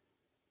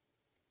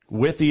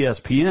with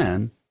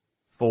ESPN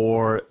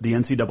for the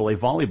NCAA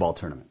volleyball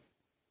tournament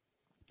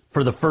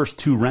for the first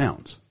 2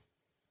 rounds.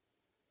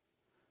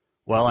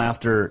 Well,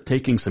 after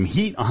taking some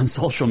heat on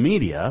social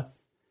media,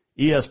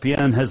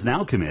 ESPN has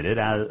now committed,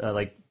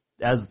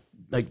 as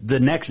like the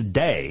next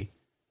day,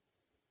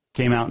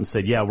 came out and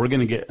said, yeah, we're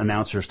going to get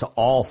announcers to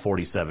all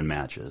 47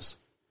 matches.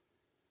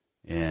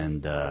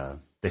 And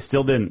they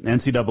still didn't.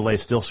 NCAA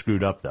still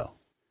screwed up, though.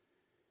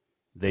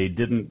 They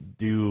didn't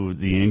do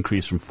the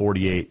increase from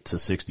 48 to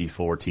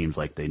 64 teams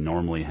like they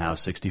normally have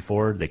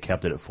 64. They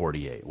kept it at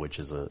 48, which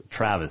is a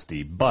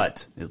travesty.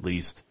 But at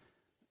least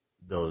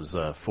those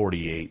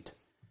 48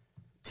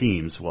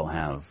 teams will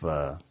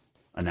have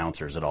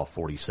announcers at all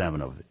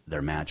 47 of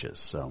their matches.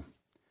 So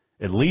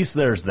at least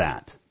there's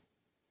that.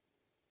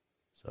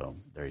 So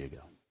there you go.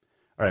 All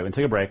right, we're going to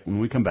take a break. When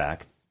we come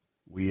back,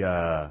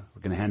 we're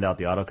going to hand out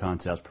the Auto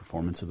Concepts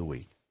Performance of the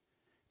Week.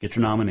 Get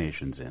your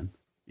nominations in,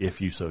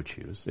 if you so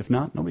choose. If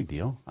not, no big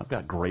deal. I've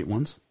got great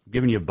ones. I've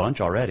given you a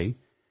bunch already.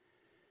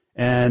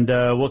 And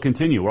we'll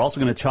continue. We're also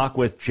going to talk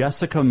with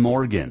Jessica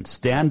Morgan,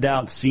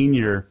 standout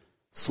senior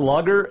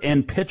slugger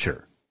and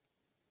pitcher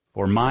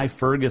for my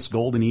Fergus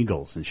Golden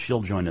Eagles, and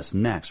she'll join us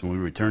next when we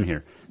return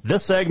here.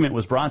 This segment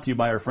was brought to you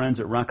by our friends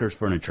at Ruckers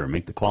Furniture.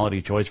 Make the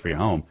quality choice for your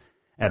home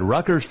at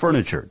Ruckers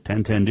Furniture,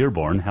 1010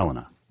 Dearborn,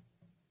 Helena.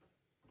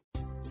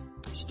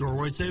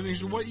 Store-wide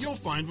savings are what you'll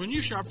find when you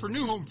shop for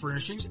new home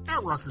furnishings at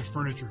Ruckers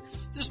Furniture.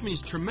 This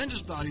means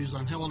tremendous values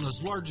on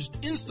Helena's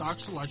largest in-stock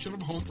selection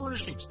of home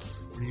furnishings.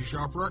 When you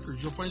shop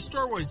Ruckers, you'll find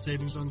store-wide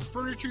savings on the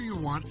furniture you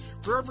want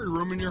for every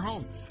room in your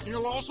home. And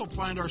you'll also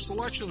find our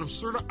selection of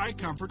Serta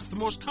iComfort, the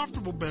most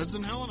comfortable beds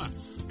in Helena.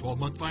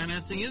 12-month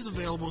financing is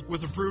available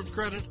with approved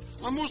credit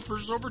on most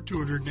purchases over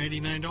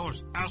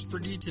 $299. Ask for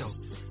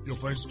details. You'll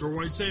find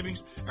store-wide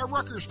savings at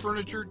Ruckers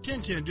Furniture,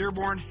 1010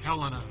 Dearborn,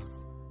 Helena.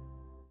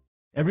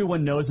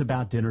 Everyone knows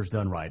about Dinners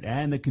Done Right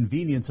and the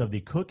convenience of the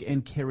cook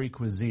and carry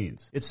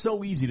cuisines. It's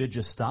so easy to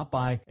just stop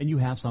by and you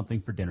have something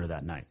for dinner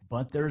that night.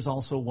 But there's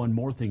also one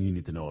more thing you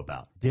need to know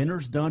about.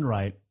 Dinners Done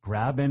Right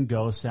Grab and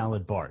Go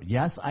Salad Bar.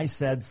 Yes, I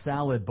said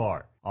salad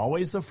bar.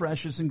 Always the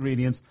freshest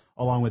ingredients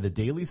along with a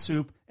daily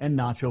soup and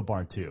nacho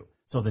bar too.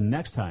 So the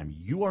next time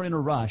you are in a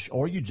rush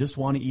or you just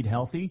want to eat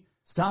healthy,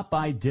 stop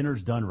by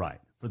Dinners Done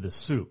Right for the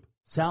soup,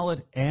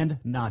 salad, and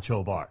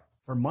nacho bar.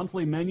 For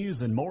monthly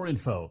menus and more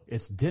info,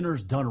 it's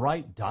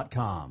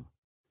dinnersdoneright.com.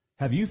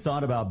 Have you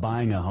thought about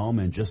buying a home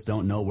and just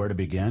don't know where to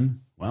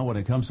begin? Well, when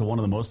it comes to one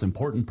of the most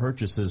important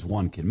purchases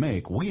one can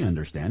make, we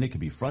understand it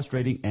can be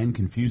frustrating and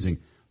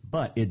confusing,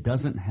 but it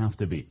doesn't have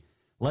to be.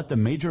 Let the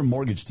Major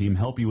Mortgage team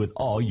help you with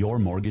all your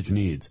mortgage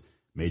needs.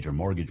 Major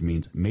Mortgage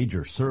means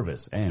major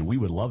service, and we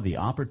would love the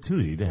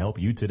opportunity to help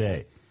you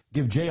today.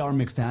 Give J.R.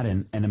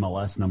 McFadden,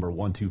 NMLS number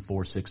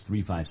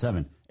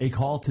 1246357, a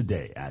call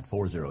today at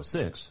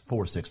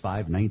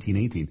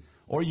 406-465-1918,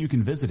 or you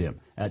can visit him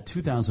at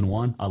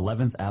 2001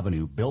 11th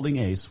Avenue, Building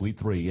A, Suite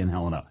 3 in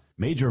Helena.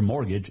 Major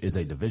Mortgage is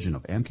a division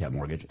of AMCAP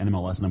Mortgage,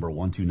 NMLS number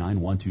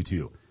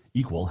 129122,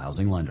 equal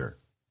housing lender.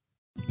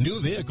 New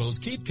vehicles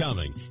keep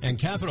coming, and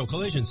Capital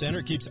Collision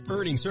Center keeps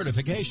earning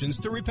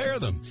certifications to repair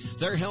them.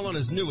 They're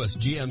Helena's newest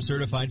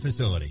GM-certified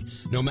facility.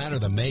 No matter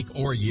the make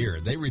or year,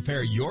 they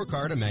repair your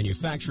car to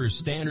manufacturer's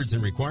standards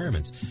and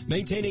requirements,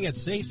 maintaining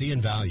its safety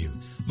and value.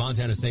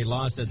 Montana State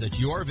law says it's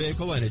your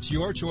vehicle and it's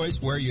your choice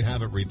where you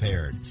have it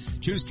repaired.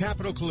 Choose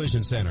Capital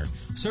Collision Center,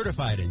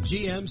 certified in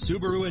GM,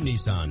 Subaru, and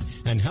Nissan,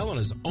 and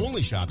Helena's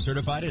only shop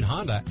certified in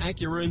Honda,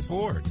 Acura, and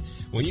Ford.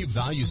 When you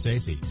value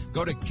safety,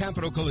 go to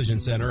Capital Collision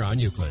Center on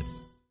Euclid.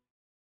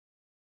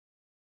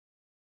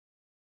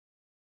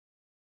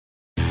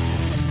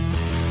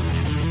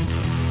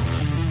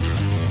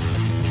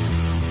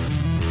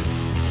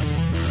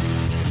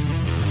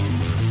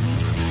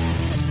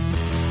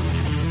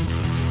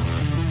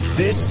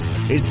 This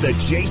is the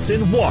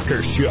Jason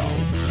Walker Show.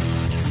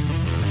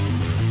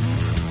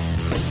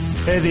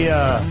 Hey,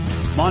 the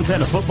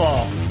Montana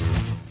Football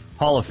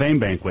Hall of Fame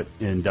banquet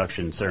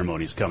induction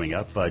ceremony is coming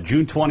up.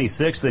 June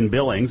 26th in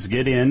Billings.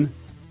 Get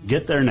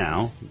there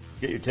now.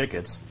 Get your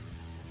tickets.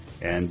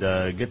 And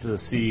get to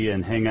see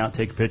and hang out,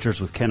 take pictures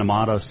with Ken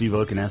Amato, Steve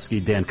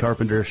Okaneski, Dan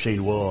Carpenter,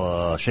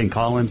 Shane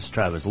Collins,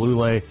 Travis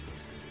Lulay,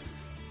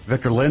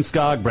 Victor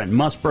Linskog, Brent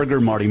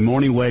Musburger, Marty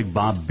Morningweg,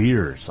 Bob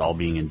Beers, all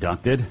being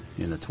inducted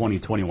in the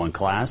 2021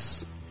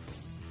 class.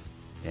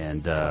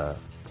 And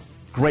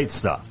great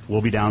stuff. We'll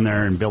be down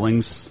there in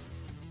Billings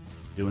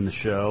doing the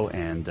show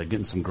and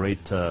getting some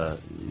great... I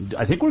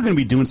think we're going to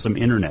be doing some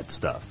internet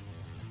stuff,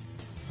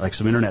 like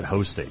some internet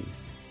hosting.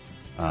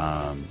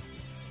 But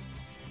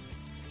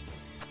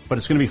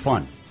it's going to be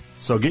fun.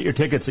 So get your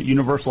tickets at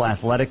Universal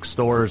Athletic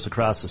stores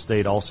across the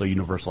state, also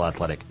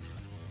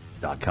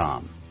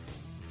universalathletic.com.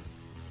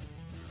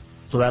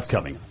 So that's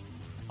coming up.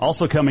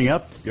 Also coming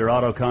up, your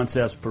Auto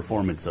Concepts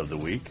Performance of the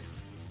Week.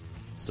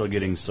 Still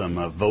getting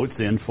some votes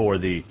in for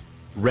the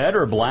red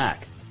or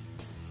black.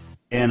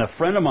 And a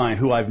friend of mine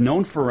who I've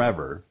known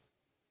forever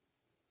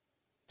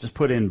just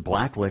put in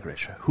black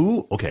licorice.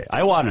 Okay,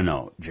 I want to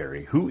know,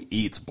 Jerry, who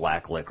eats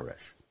black licorice?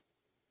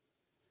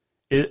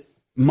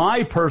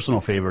 My personal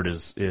favorite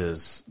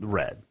is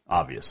red,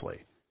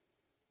 obviously.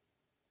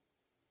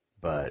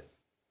 But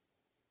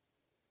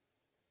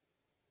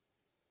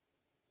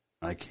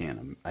I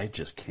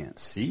just can't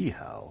see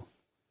how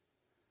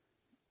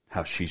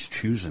she's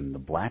choosing the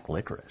black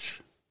licorice.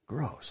 Of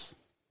gross.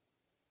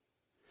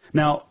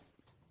 Now,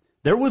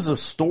 there was a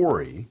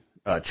story.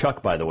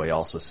 Chuck, by the way,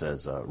 also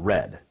says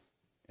red,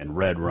 and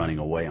red running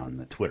away on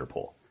the Twitter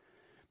poll.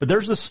 But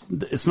there's this,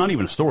 it's not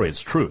even a story,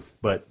 it's truth.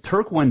 But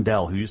Turk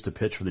Wendell, who used to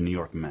pitch for the New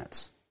York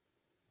Mets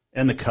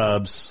and the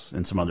Cubs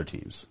and some other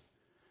teams,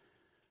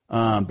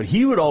 but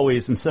he would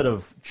always, instead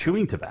of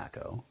chewing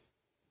tobacco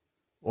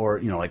or,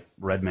 like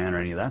Red Man or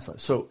any of that stuff,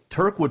 so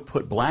Turk would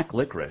put black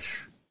licorice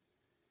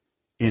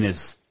in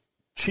his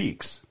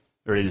cheeks,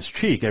 or in his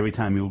cheek every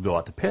time he would go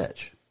out to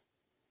pitch.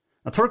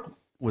 Now, Turk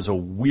was a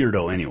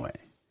weirdo anyway.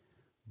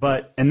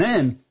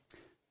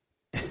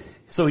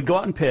 So he'd go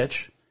out and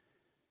pitch,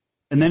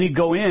 and then he'd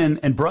go in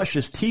and brush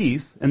his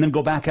teeth, and then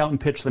go back out and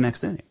pitch the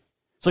next inning.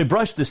 So he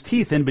brushed his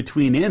teeth in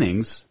between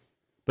innings,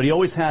 but he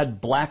always had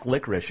black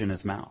licorice in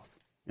his mouth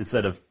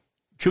instead of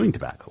chewing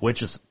tobacco,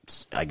 which is,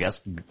 I guess,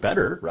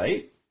 better,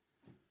 right?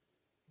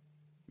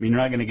 I mean,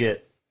 you're not going to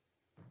get,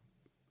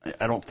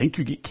 I don't think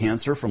you get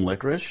cancer from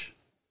licorice.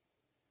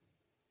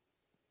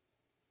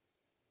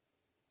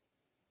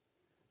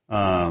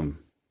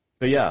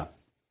 But yeah,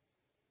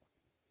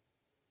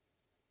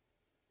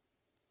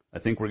 I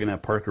think we're going to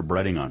have Parker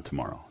Bredding on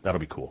tomorrow. That'll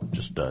be cool.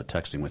 Just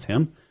texting with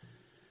him.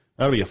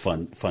 That'll be a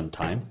fun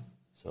time.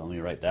 So let me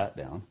write that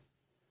down.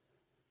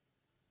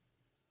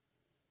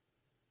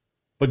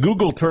 But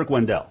Google Turk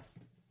Wendell,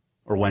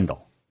 or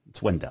Wendell.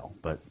 It's Wendell,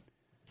 but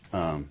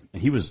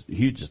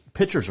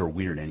pitchers are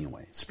weird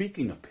anyway.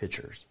 Speaking of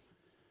pitchers,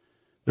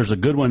 there's a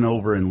good one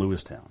over in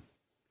Lewistown.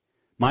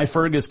 My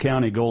Fergus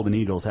County Golden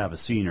Eagles have a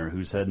senior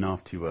who's heading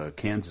off to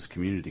Kansas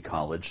Community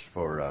College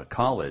for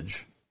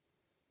college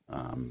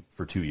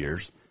for 2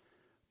 years.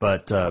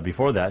 But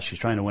before that, she's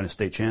trying to win a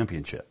state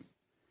championship.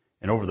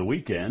 And over the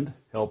weekend,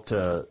 helped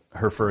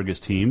her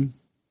Fergus team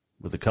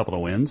with a couple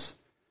of wins.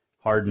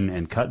 Hardin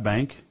and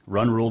Cutbank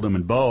ruled them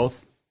in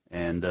both,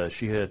 and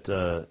she hit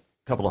a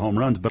couple of home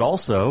runs, but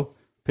also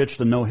pitched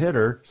a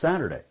no-hitter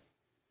Saturday.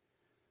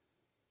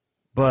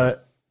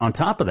 But on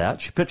top of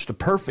that, she pitched a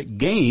perfect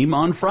game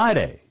on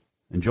Friday.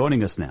 And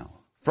joining us now,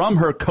 from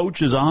her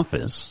coach's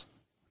office,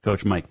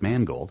 Coach Mike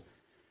Mangold,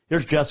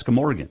 here's Jessica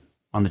Morgan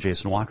on the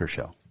Jason Walker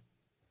Show.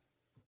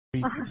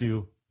 3,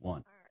 2,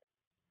 1.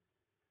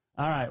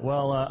 All right.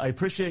 Well, I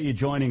appreciate you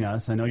joining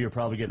us. I know you're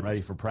probably getting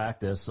ready for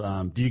practice.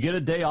 Do you get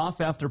a day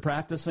off after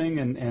practicing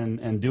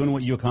and doing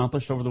what you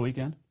accomplished over the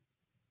weekend?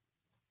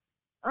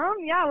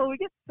 Yeah, well, we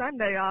get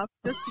Sunday off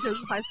just because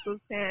high schools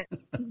can't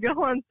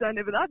go on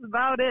Sunday, but that's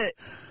about it.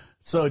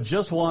 So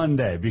just one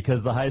day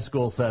because the high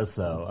school says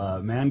so.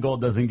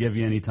 Mangold doesn't give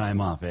you any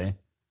time off, eh?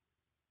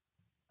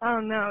 Oh,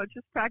 no,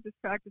 just practice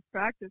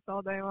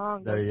all day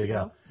long. There you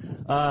go.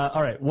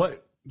 All right.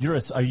 You're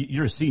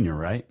a senior,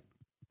 right?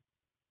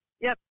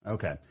 Yep.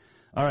 Okay.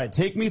 All right.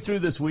 Take me through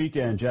this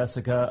weekend,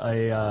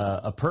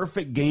 Jessica. A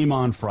perfect game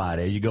on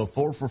Friday. You go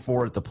 4 for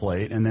 4 at the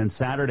plate, and then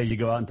Saturday you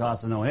go out and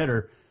toss a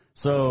no-hitter.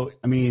 So,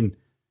 I mean,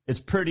 it's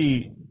a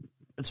pretty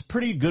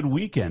good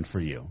weekend for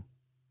you.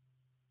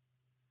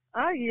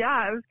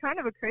 Yeah, it was kind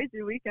of a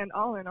crazy weekend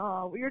all in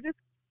all. We were just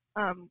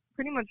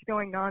pretty much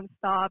going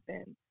nonstop,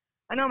 and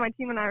I know my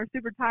team and I were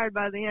super tired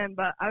by the end,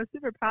 but I was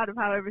super proud of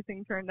how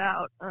everything turned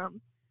out.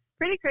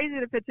 Pretty crazy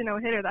to pitch a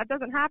no-hitter. That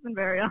doesn't happen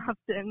very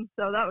often,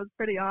 so that was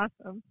pretty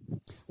awesome.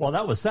 Well,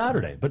 that was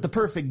Saturday, but the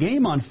perfect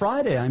game on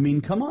Friday. I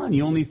mean, come on.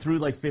 You only threw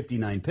like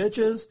 59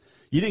 pitches.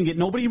 You didn't get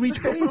nobody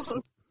reach base.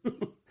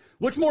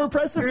 What's more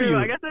impressive for you?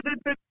 I guess I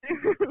did pitch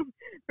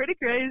pretty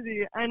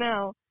crazy. I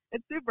know.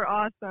 It's super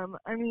awesome.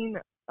 I mean,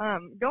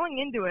 going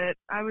into it,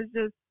 I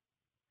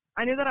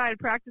knew that I had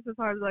practiced as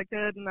hard as I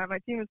could and that my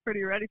team was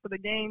pretty ready for the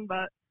game,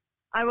 but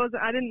I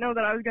didn't know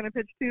that I was going to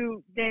pitch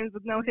 2 games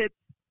with no hits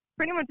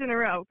pretty much in a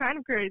row. Kind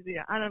of crazy.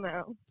 I don't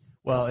know.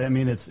 Well, I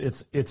mean,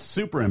 it's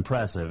super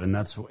impressive, and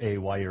that's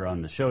why you're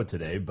on the show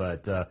today.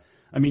 But,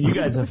 I mean, you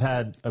guys have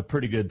had a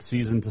pretty good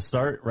season to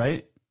start,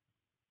 right?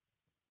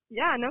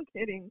 Yeah, no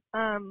kidding.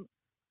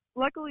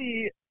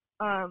 Luckily,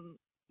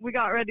 we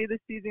got ready this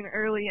season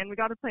early, and we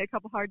got to play a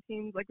couple hard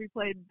teams. Like, we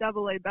played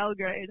AA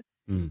Belgrade.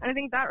 And I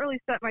think that really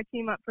set my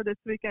team up for this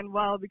weekend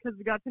well because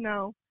we got to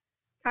know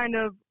kind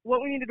of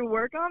what we needed to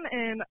work on,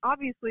 and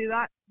obviously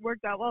that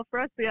worked out well for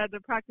us. We had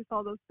to practice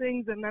all those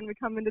things, and then we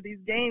come into these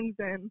games,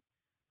 and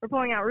we're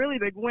pulling out really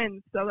big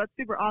wins, so that's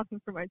super awesome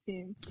for my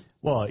team.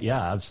 Well,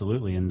 yeah,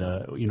 absolutely, and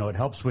it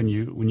helps when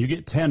you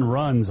get 10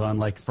 runs on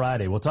like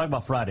Friday. We'll talk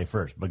about Friday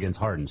first against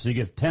Hardin. So you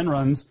get 10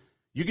 runs,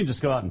 you can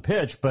just go out and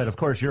pitch, but of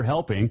course you're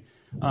helping.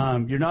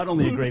 You're not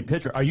only a great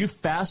pitcher. Are you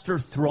faster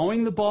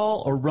throwing the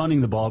ball or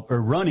running the ball, or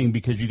running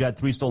because you got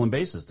 3 stolen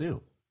bases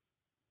too?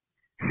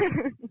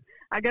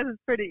 I guess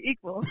it's pretty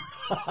equal.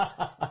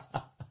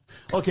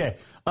 Okay,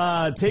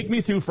 take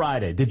me through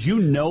Friday. Did you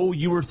know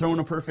you were throwing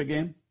a perfect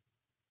game?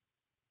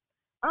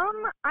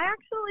 I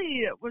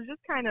actually was just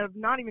kind of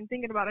not even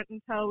thinking about it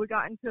until we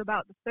got into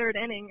about the 3rd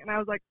inning, and I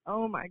was like,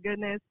 oh my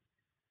goodness.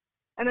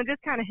 And it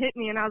just kind of hit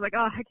me, and I was like,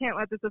 oh, I can't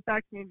let this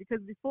affect me,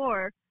 because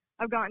before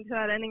I've gotten to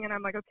that inning, and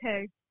I'm like,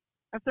 okay,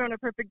 I've thrown a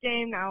perfect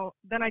game now.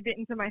 Then I get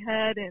into my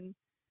head, and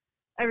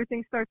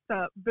everything starts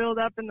to build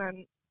up, and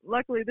then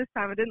luckily this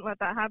time I didn't let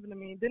that happen to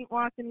me. Didn't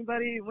walk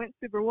anybody, went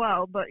super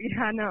well. But,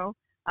 yeah, no,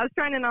 I was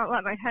trying to not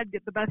let my head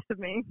get the best of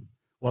me.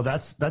 Well,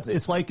 that's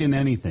it's like in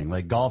anything.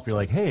 Like golf, you're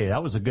like, hey,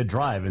 that was a good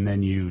drive, and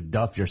then you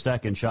duff your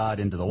second shot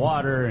into the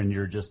water, and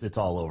it's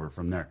all over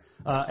from there.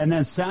 And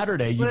then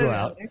Saturday, you go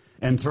out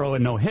and throw a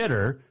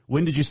no-hitter.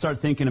 When did you start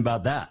thinking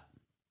about that?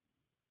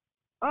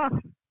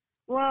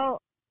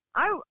 Well,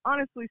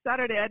 honestly,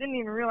 Saturday, I didn't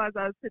even realize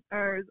I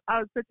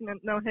was pitching a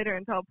no-hitter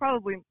until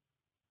probably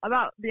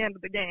about the end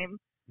of the game.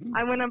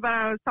 I went up and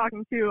I was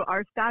talking to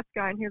our stats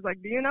guy, and he was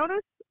like, do you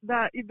notice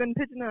that you've been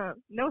pitching a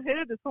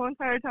no-hitter this whole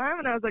entire time?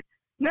 And I was like,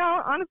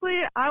 no,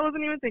 honestly, I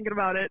wasn't even thinking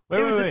about it.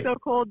 It was just so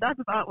cold. That's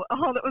about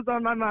all that was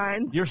on my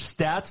mind. Your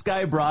stats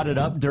guy brought it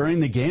up during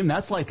the game?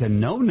 That's like a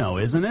no-no,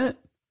 isn't it?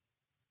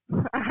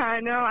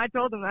 I know. I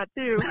told him that,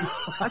 too.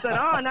 I said,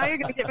 oh, now you're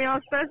going to get me all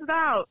stressed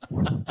out.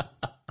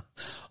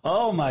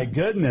 Oh, my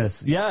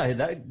goodness. Yeah,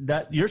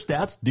 that your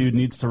stats dude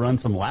needs to run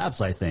some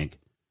laps, I think.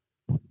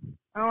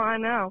 Oh, I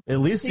know. At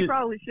least he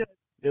probably should.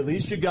 At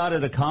least you got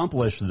it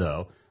accomplished,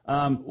 though.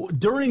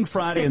 During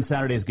Friday and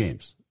Saturday's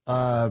games,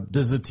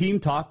 does the team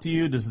talk to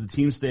you? Does the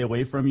team stay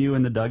away from you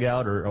in the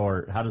dugout,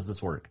 or how does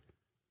this work?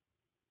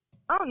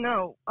 Oh,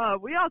 no.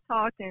 We all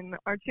talk and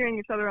are cheering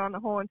each other on the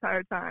whole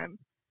entire time.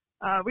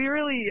 We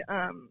really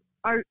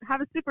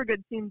have a super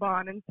good team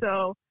bond, and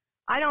so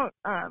I don't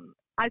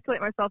isolate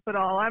myself at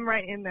all. I'm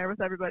right in there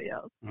with everybody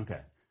else.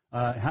 Okay.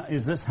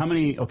 How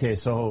many? Okay,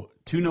 so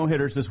 2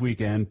 no-hitters this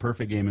weekend,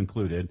 perfect game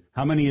included.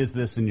 How many is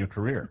this in your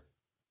career?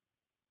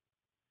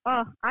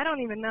 I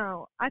don't even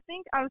know. I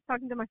think I was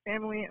talking to my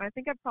family, and I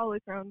think I've probably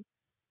thrown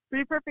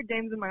 3 perfect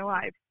games in my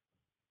life.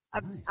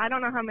 Nice. I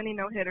don't know how many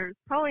no-hitters.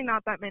 Probably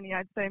not that many.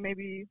 I'd say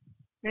maybe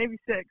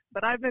 6,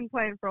 but I've been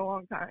playing for a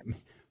long time.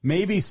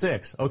 Maybe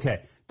 6.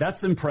 Okay,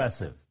 that's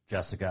impressive,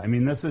 Jessica. I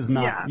mean, this is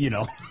not,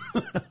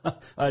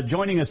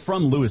 joining us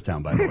from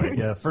Lewistown, by the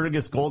way,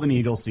 Fergus Golden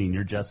Eagle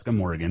Senior, Jessica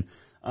Morgan.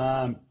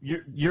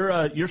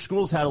 Your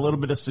school's had a little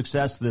bit of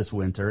success this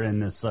winter in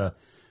this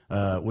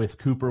with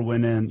Cooper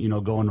winning,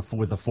 going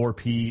with the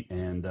 4-peat,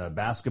 and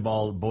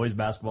boys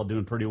basketball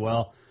doing pretty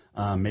well,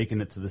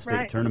 making it to the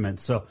state tournament.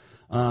 So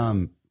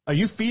are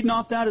you feeding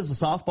off that as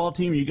a softball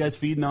team? Are you guys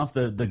feeding off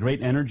the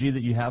great energy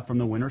that you have from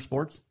the winter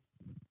sports?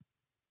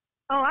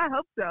 Oh, I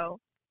hope so.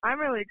 I'm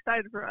really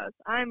excited for us.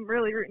 I'm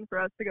really rooting for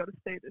us to go to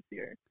state this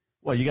year.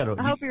 Well,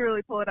 I hope you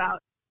really pull it out.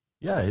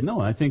 Yeah, no,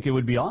 I think it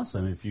would be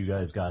awesome if you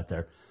guys got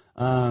there.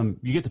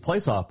 You get to play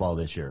softball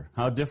this year.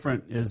 How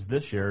different is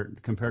this year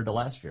compared to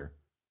last year?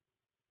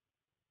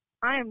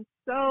 I am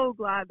so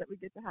glad that we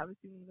get to have a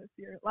season this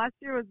year. Last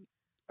year was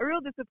a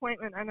real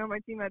disappointment. I know my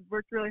team had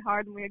worked really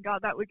hard, and we had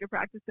got that week of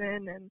practice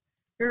in, and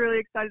we were really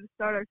excited to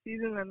start our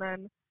season. And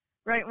then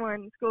right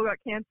when school got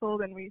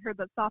canceled and we heard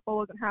that softball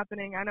wasn't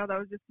happening, I know that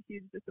was just a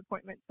huge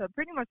disappointment to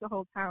pretty much the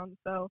whole town.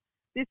 So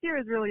this year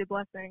is really a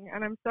blessing,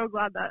 and I'm so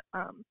glad that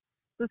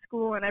the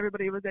school and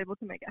everybody was able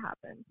to make it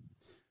happen.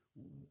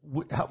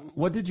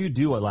 What did you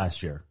do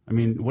last year? I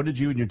mean, what did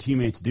you and your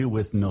teammates do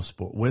with no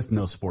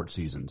sport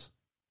seasons?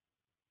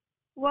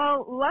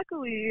 Well,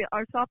 luckily,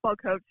 our softball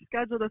coach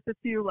scheduled us a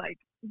few,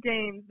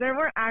 games. There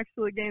weren't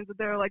actually games, but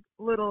there were,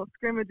 little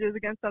scrimmages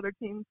against other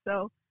teams.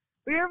 So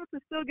we were able to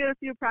still get a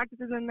few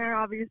practices in there,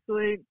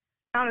 obviously.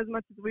 Not as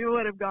much as we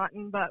would have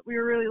gotten, but we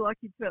were really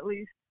lucky to at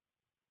least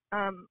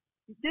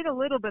get a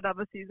little bit of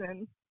a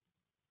season.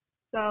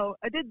 So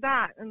I did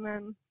that, and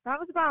then that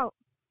was about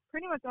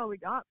pretty much all we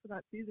got for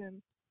that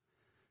season.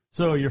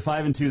 So you're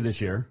 5-2 this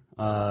year,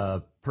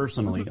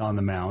 personally, on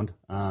the mound.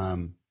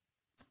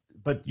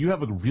 But you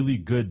have a really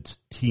good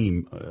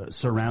team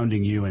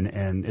surrounding you,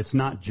 and it's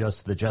not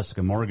just the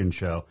Jessica Morgan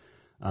show.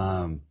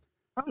 Oh,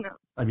 no.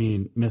 I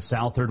mean, Miss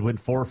Southard went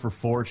 4 for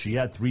 4. She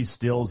had 3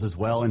 steals as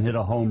well and hit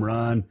a home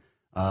run.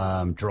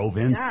 Drove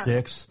in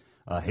 6.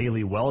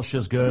 Haley Welsh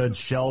is good.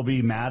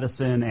 Shelby,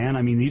 Madison, and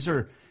I mean,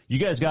 you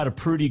guys got a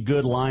pretty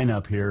good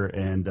lineup here,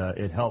 and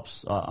it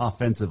helps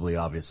offensively,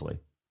 obviously.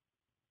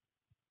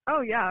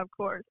 Oh yeah, of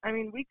course. I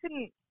mean, we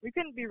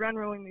couldn't be run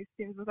rolling these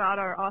teams without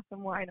our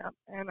awesome lineup,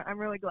 and I'm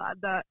really glad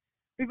that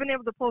we've been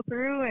able to pull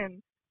through,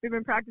 and we've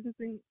been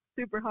practicing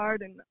super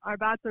hard, and our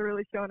bats are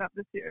really showing up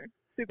this year.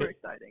 Super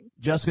exciting.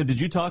 Jessica, did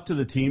you talk to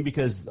the team?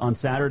 Because on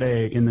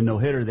Saturday in the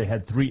no-hitter, they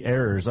had 3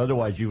 errors.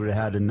 Otherwise, you would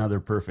have had another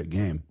perfect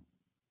game.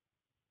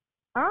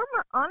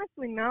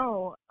 Honestly,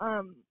 no.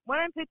 When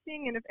I'm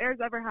pitching, and if errors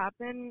ever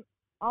happen,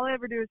 all I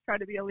ever do is try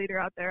to be a leader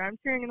out there. I'm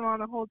cheering them on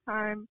the whole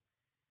time.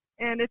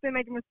 And if they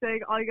make a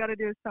mistake, all you got to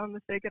do is tell them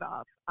to shake it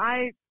off.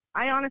 I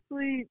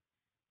honestly,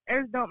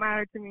 errors don't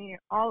matter to me.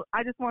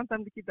 I just want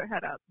them to keep their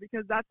head up,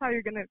 because that's how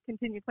you're going to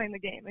continue playing the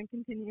game and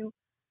continue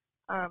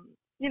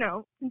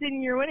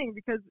your winning.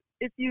 Because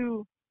if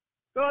you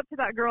go up to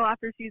that girl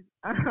after she's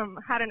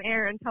had an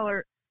error and tell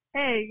her,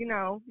 hey,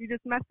 you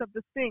just messed up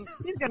the sink,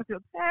 she's going to feel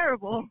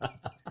terrible.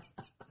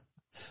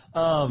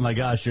 Oh, my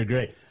gosh, you're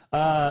great.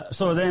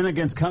 So then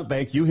against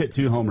Cutbank, you hit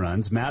 2 home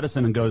runs.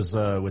 Madison goes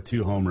with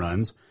 2 home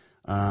runs.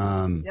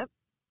 Yep.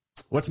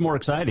 What's more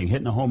exciting,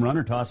 hitting a home run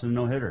or tossing a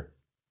no-hitter?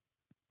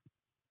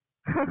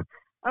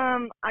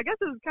 I guess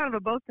it was kind of a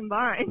both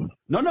combined.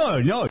 No.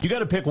 You got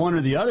to pick one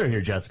or the other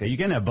here, Jessica. You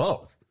can't have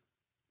both.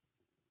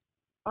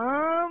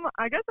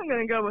 I guess I'm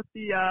going to go with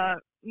the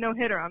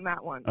no-hitter on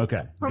that one.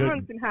 Okay. Home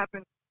runs can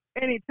happen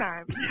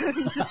anytime.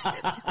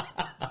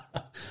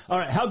 All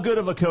right. How good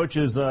of a coach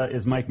is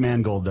Mike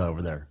Mangold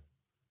over there?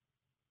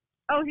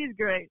 Oh, he's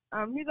great.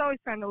 He's always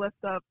trying to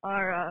lift up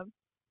our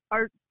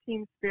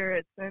team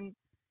spirits, and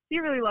he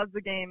really loves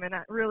the game, and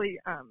it really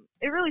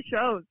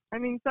shows. I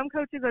mean, some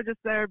coaches are just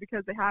there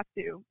because they have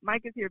to.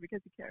 Mike is here because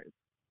he cares.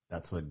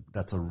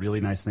 That's a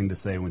really nice thing to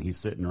say when he's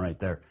sitting right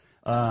there.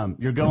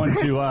 You're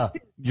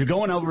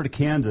going over to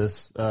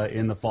Kansas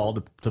in the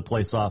fall to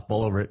play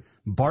softball over at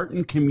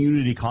Barton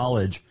Community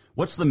College.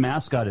 What's the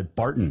mascot at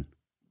Barton?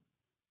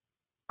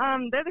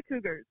 They're the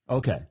Cougars.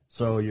 Okay,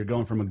 so you're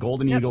going from a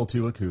Golden Eagle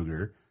to a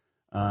Cougar.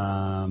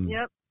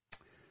 Yep.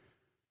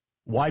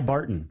 Why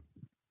Barton?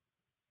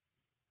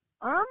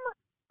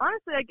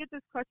 Honestly, I get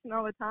this question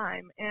all the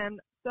time, and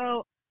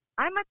so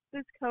I met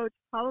this coach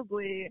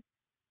probably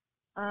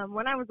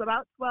when I was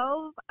about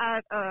 12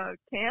 at a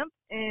camp,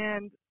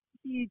 and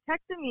he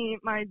texted me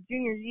my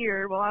junior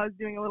year while I was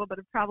doing a little bit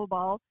of travel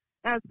ball,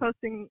 and I was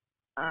posting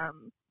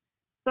some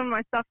of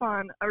my stuff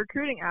on a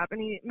recruiting app, and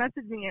he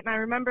messaged me, and I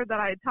remembered that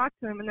I had talked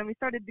to him, and then we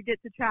started to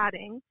get to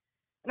chatting,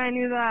 and I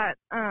knew that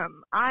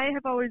I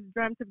have always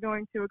dreamt of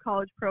going to a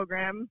college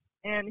program,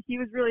 and he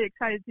was really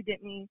excited to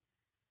get me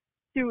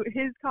to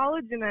his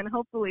college, and then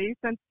hopefully,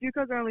 since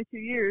JUCOs are only 2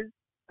 years,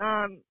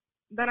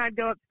 then I'd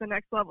go up to the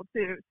next level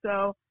too.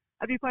 So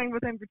I'd be playing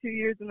with him for 2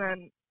 years, and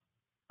then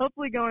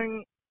hopefully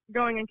going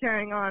and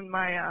carrying on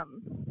my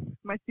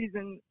my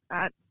season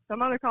at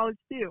some other college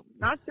too.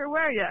 Not sure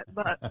where yet,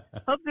 but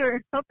hope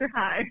they're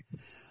high.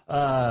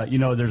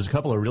 There's a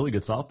couple of really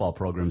good softball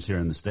programs here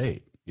in the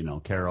state.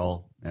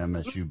 Carroll,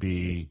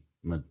 MSUB,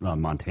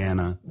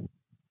 Montana.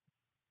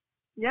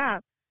 Yeah.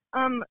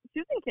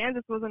 Choosing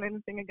Kansas wasn't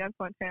anything against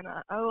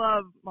Montana. I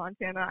love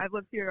Montana. I've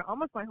lived here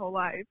almost my whole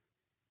life,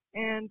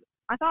 and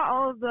I thought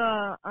all of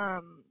the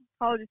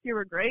colleges here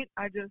were great.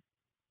 I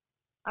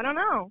don't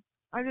know.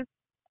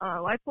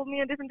 Life pulled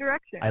me a different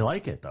direction. I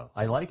like it, though.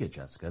 I like it,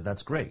 Jessica.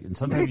 That's great. And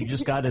sometimes you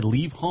just got to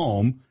leave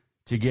home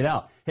to get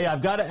out. Hey,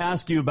 I've got to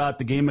ask you about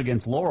the game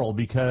against Laurel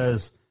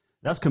because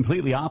that's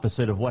completely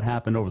opposite of what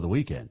happened over the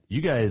weekend.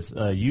 You guys,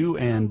 you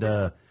and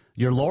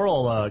your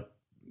Laurel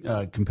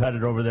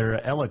competitor over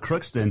there, Ella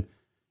Crookston,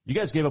 you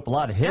guys gave up a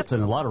lot of hits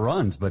and a lot of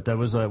runs, but that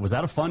was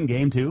that a fun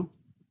game too?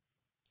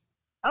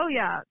 Oh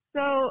yeah.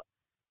 So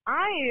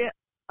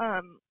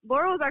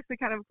Laurel was actually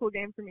kind of a cool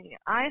game for me.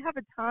 I have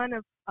a ton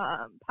of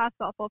past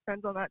softball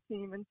friends on that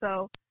team, and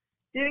so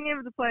being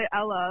able to play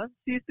Ella,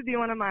 she used to be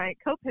one of my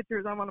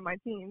co-pitchers on one of my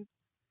teams.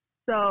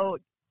 So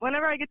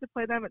whenever I get to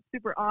play them, it's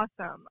super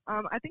awesome.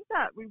 I think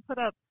that we put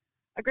up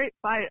a great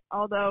fight,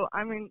 although,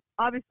 I mean,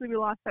 obviously we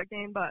lost that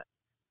game, but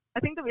I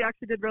think that we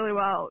actually did really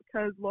well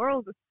because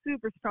Laurel's a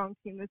super strong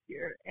team this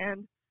year.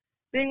 And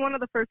being one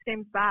of the first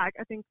games back,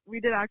 I think we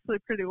did actually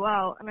pretty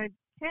well. And I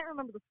can't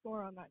remember the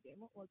score on that game.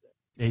 What was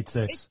it?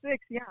 8-6. 8-6,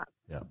 yeah.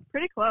 Yeah.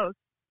 Pretty close.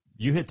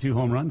 You hit 2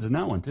 home runs in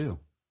that one, too.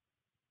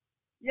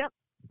 Yep.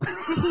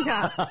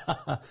 Yeah.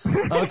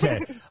 Okay.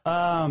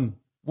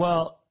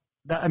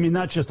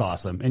 That's just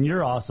awesome. And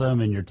you're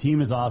awesome, and your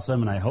team is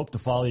awesome, and I hope to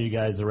follow you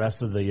guys the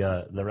rest of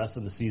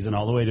the season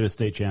all the way to a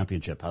state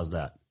championship. How's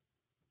that?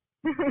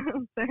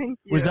 Thank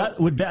you.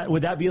 Would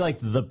that be like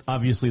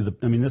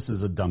this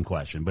is a dumb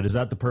question, but is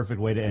that the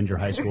perfect way to end your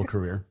high school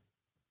career?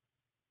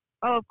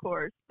 Oh, of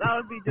course. That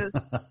would be just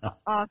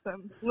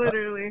awesome.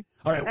 Literally.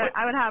 All right.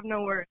 I would have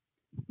no words.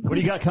 What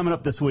do you got coming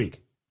up this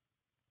week?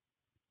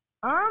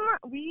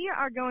 We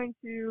are going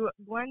to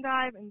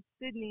Glendive and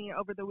Sydney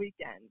over the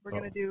weekend. We're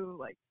going to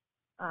do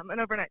an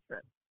overnight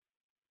trip.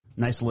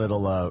 Nice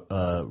little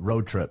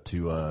road trip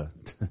to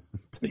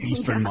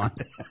eastern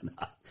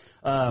Montana.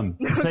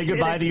 Say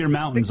goodbye to your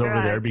mountains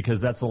over there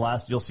because that's the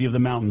last you'll see of the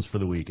mountains for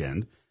the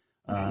weekend.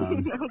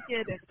 No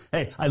kidding.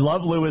 Hey, I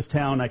love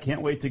Lewistown. I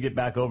can't wait to get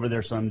back over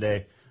there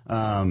someday.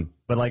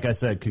 But like I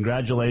said,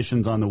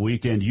 congratulations on the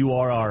weekend. You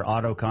are our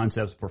Auto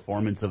Concepts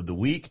Performance of the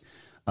Week.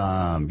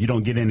 You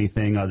don't get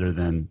anything other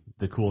than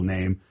the cool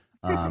name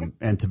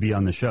and to be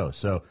on the show.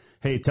 So,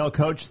 hey, tell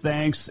Coach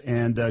thanks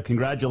and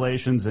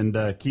congratulations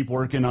and keep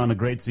working on a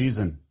great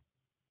season.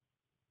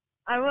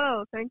 I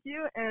will. Thank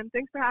you, and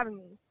thanks for having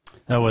me.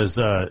 That was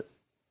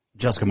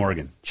Jessica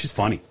Morgan. She's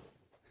funny.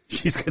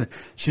 She's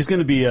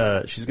gonna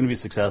be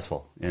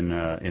successful in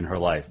her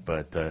life.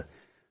 But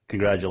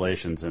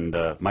congratulations and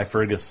my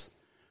Fergus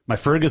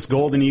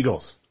Golden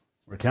Eagles.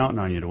 We're counting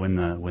on you to win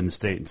the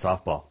state in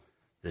softball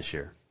this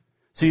year.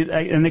 See,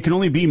 and it can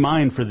only be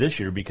mine for this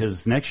year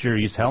because next year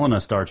East Helena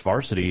starts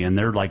varsity and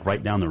they're like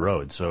right down the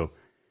road. So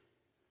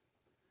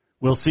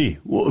we'll see.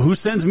 Who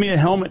sends me a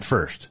helmet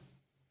first?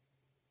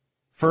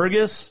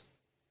 Fergus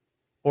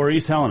or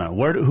East Helena?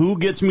 Who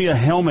gets me a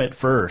helmet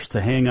first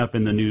to hang up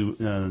in the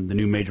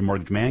new Major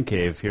Mortgage Man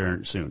Cave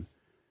here soon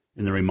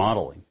in the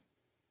remodeling?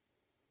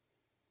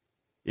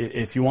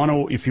 If you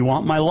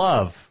want my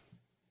love,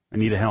 I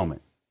need a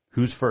helmet.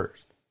 Who's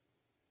first?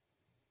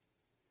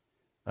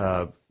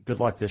 good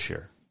luck this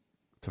year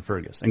to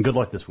Fergus. And good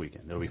luck this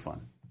weekend. It'll be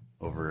fun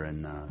over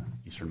in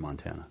eastern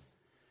Montana.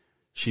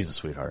 She's a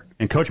sweetheart.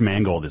 And Coach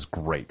Mangold is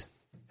great.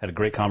 Had a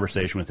great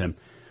conversation with him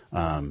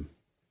on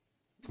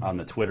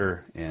the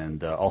Twitter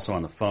and also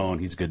on the phone.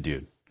 He's a good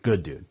dude.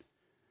 Good dude.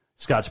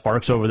 Scott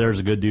Sparks over there is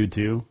a good dude,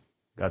 too.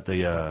 Got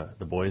the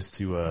boys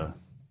to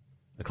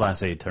the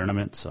Class A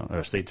tournament,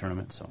 or state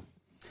tournament. So,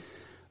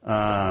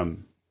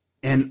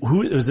 and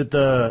who is it?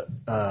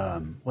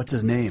 What's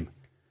his name?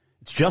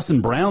 It's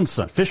Justin Brown's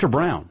son, Fisher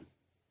Brown.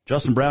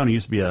 Justin Brown, who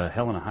used to be a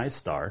Helena High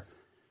star.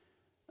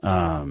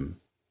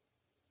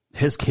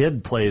 His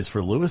kid plays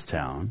for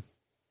Lewistown,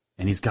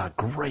 and he's got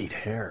great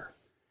hair.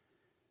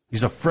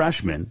 He's a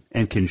freshman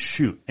and can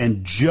shoot,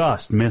 and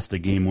just missed a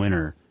game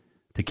winner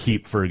to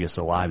keep Fergus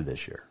alive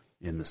this year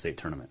in the state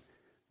tournament.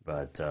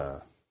 But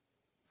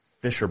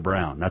Fisher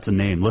Brown, that's a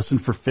name. Listen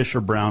for Fisher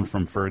Brown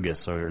from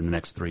Fergus in the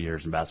next 3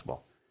 years in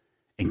basketball.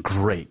 And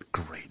great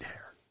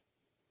hair.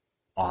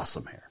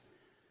 Awesome hair.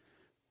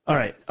 All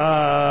right.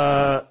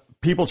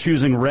 People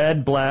choosing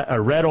red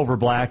over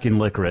black in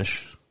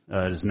licorice.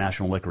 It is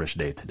National Licorice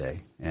Day today,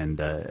 and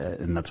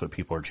that's what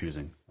people are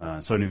choosing.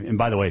 And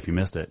by the way, if you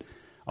missed it,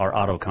 our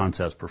Auto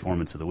Concepts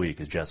Performance of the Week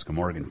is Jessica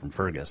Morgan from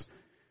Fergus.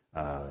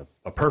 A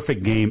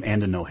perfect game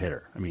and a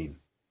no-hitter. I mean,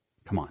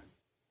 come on.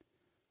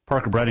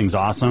 Parker Bredding's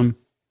awesome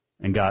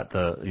and got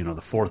the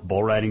fourth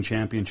bull riding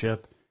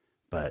championship,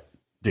 but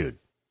dude,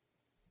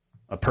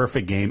 a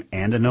perfect game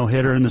and a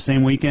no-hitter in the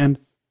same weekend?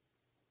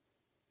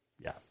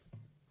 Yeah.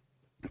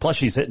 Plus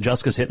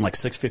Jessica's hitting like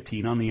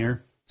 615 on the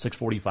year,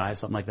 645,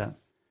 something like that.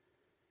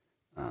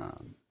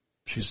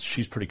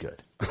 She's pretty good.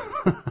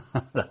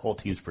 That whole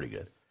team's pretty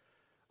good.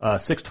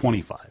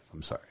 625,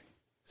 I'm sorry.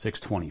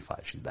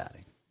 625 she's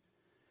batting.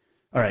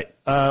 All right,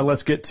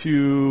 let's get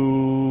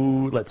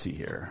to, let's see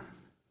here.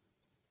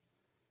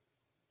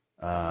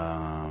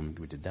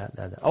 We did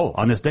that. Oh,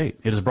 on this date,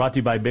 it is brought to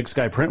you by Big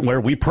Sky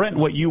Printwear. We print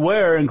what you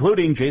wear,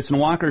 including Jason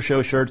Walker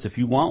Show shirts if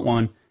you want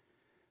one.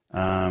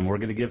 We're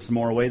going to give some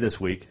more away this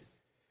week.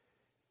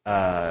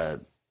 Tried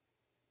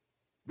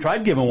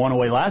giving one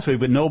away last week,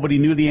 but nobody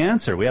knew the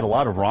answer. We had a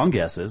lot of wrong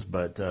guesses,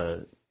 but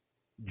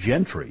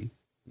Gentry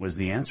was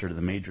the answer to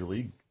the Major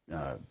League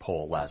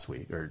poll last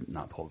week, or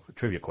not poll,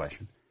 trivia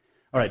question.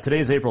 All right, today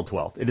is April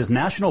 12th. It is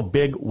National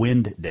Big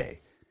Wind Day.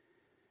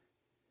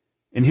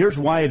 And here's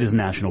why it is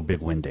National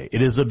Big Wind Day.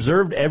 It is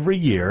observed every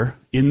year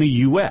in the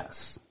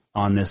U.S.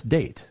 on this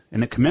date,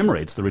 and it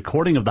commemorates the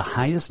recording of the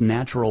highest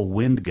natural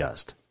wind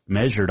gust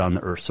measured on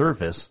the Earth's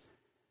surface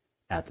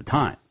at the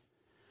time.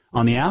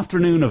 On the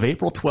afternoon of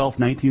April 12,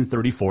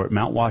 1934, at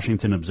Mount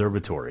Washington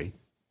Observatory,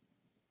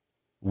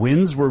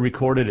 winds were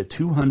recorded at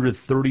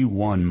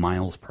 231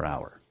 miles per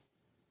hour.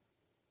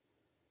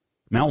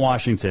 Mount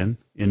Washington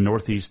in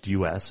northeast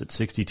U.S. at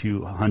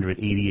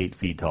 6,288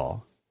 feet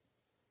tall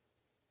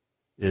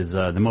is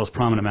the most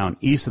prominent mountain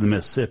east of the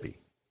Mississippi.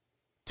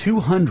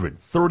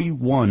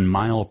 231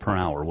 mile per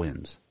hour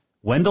winds.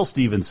 Wendell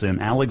Stevenson,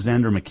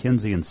 Alexander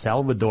McKenzie, and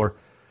Salvador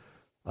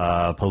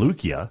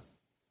Paliuca,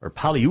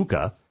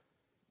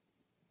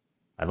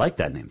 I like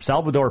that name,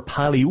 Salvador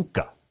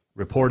Paliuca,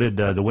 reported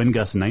the wind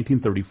gusts in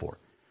 1934.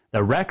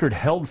 The record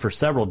held for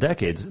several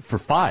decades, for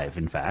 5,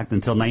 in fact,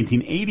 until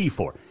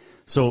 1984.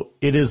 So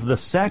it is the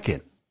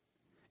second.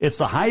 It's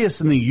the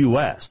highest in the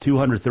U.S.,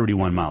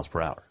 231 miles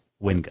per hour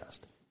wind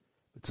gust.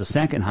 It's the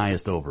second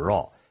highest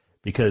overall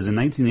because in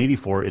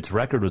 1984, its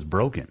record was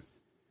broken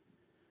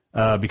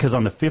because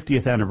on the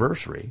 50th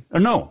anniversary,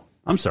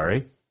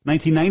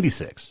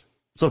 1996.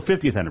 So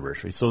 50th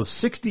anniversary. So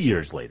 60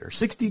 years later,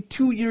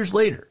 62 years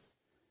later,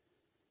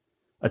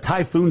 a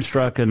typhoon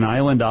struck an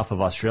island off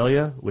of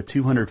Australia with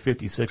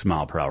 256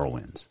 mile per hour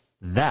winds.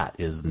 That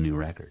is the new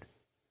record.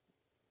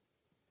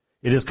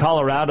 It is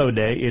Colorado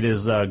Day. It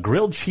is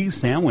Grilled Cheese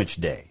Sandwich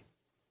Day.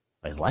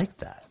 I like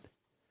that.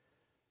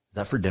 Is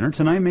that for dinner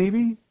tonight,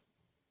 maybe?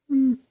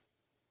 Throw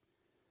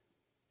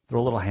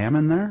a little ham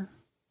in there?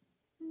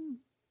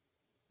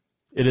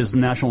 It is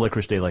National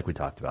Licorice Day like we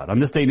talked about. On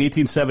this day in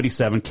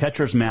 1877,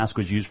 catcher's mask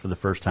was used for the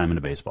first time in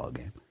a baseball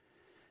game.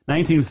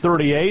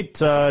 1938,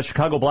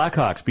 Chicago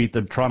Blackhawks beat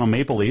the Toronto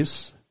Maple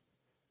Leafs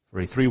for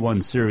a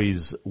 3-1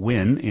 series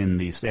win in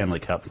the Stanley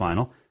Cup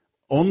final.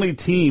 Only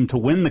team to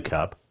win the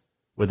Cup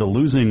with a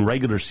losing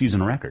regular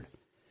season record.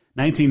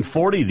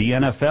 1940, the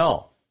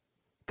NFL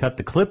cut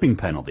the clipping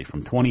penalty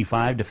from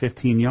 25 to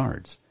 15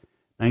 yards.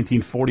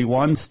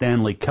 1941,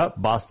 Stanley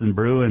Cup, Boston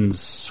Bruins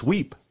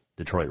sweep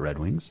Detroit Red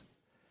Wings.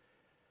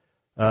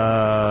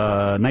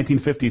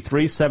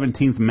 1953,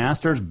 17th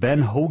Masters, Ben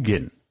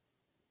Hogan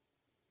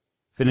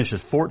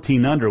finishes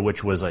 14 under,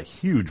 which was a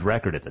huge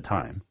record at the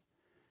time.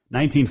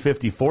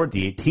 1954,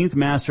 the 18th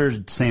Masters,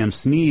 Sam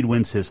Snead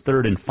wins his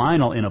third and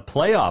final in a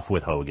playoff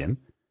with Hogan.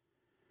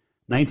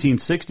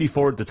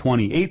 1964, the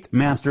 28th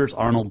Masters,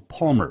 Arnold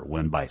Palmer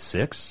win by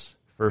 6.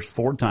 First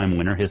four-time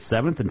winner, his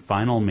seventh and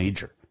final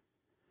major.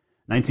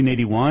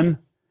 1981,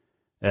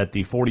 at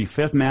the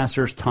 45th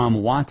Masters, Tom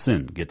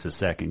Watson gets his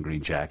second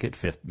green jacket,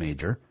 fifth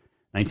major.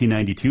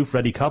 1992,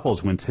 Freddie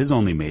Couples wins his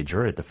only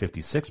major at the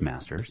 56th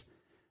Masters.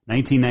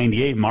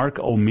 1998, Mark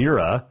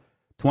O'Meara,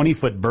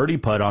 20-foot birdie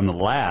putt on the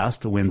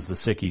last, wins the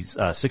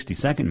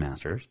 62nd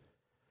Masters.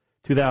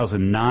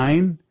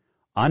 2009,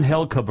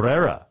 Angel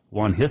Cabrera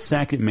won his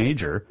second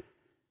major,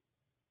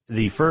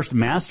 the first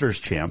Masters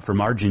champ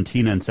from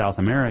Argentina and South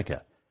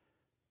America.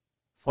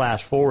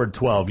 Flash forward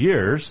 12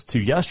 years to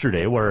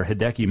yesterday, where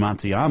Hideki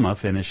Matsuyama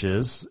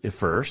finishes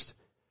first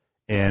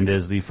and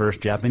is the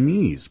first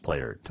Japanese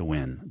player to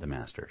win the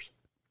Masters.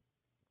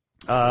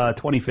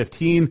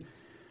 2015,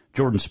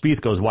 Jordan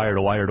Spieth goes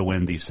wire-to-wire to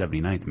win the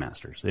 79th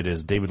Masters. It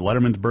is David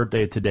Letterman's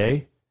birthday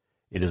today.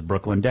 It is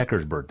Brooklyn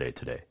Decker's birthday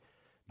today.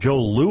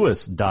 Joe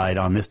Louis died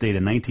on this date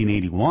in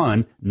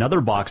 1981.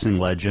 Another boxing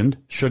legend,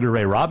 Sugar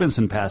Ray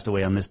Robinson, passed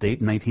away on this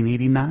date in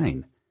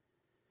 1989.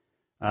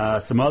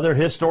 Some other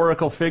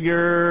historical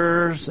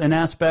figures and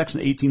aspects. In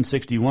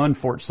 1861,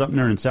 Fort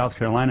Sumter in South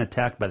Carolina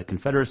attacked by the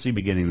Confederacy,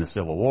 beginning the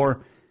Civil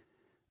War.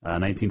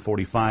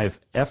 1945,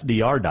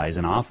 FDR dies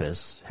in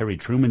office. Harry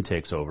Truman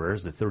takes over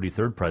as the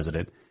 33rd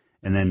president.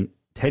 And then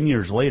 10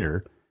 years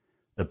later,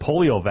 the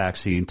polio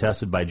vaccine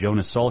tested by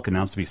Jonas Salk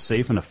announced to be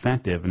safe and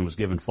effective and was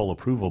given full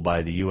approval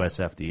by the U.S.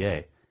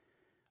 FDA.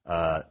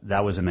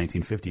 That was in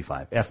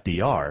 1955.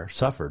 FDR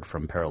suffered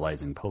from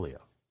paralyzing polio.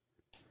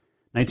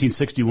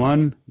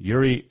 1961,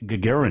 Yuri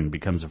Gagarin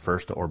becomes the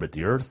first to orbit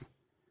the Earth.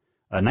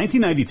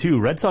 1992,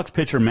 Red Sox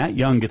pitcher Matt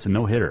Young gets a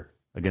no-hitter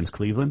against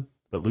Cleveland,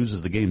 but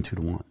loses the game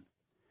 2-1.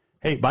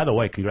 Hey, by the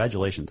way,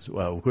 congratulations,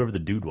 whoever the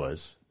dude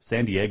was.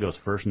 San Diego's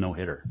first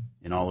no-hitter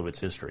in all of its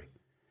history.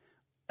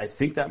 I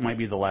think that might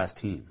be the last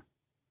team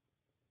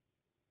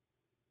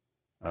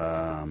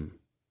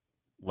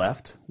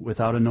left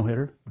without a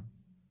no-hitter.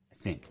 I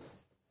think.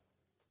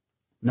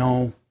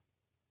 No,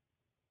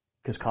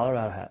 because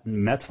Colorado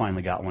Mets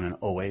finally got one in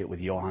 2008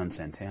 with Johan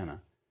Santana.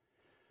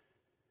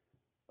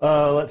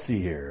 Let's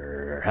see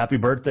here. Happy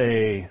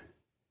birthday,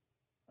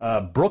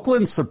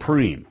 Brooklyn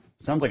Supreme.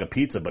 Sounds like a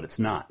pizza, but it's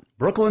not.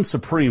 Brooklyn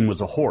Supreme was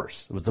a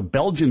horse. It was a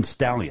Belgian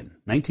stallion.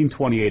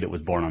 1928 it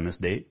was born on this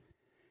date.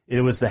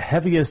 It was the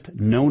heaviest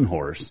known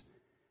horse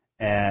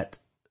at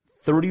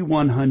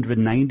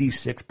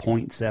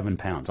 3,196.7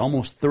 pounds.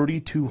 Almost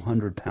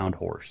 3,200-pound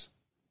horse.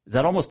 Is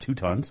that almost 2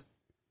 tons?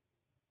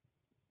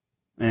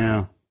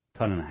 Yeah,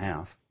 ton and a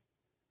half.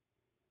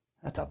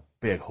 That's a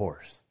big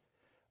horse.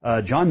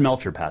 John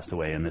Melcher passed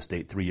away on this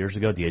date 3 years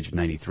ago at the age of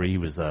 93. He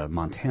was a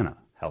Montana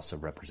House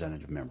of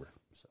Representative member.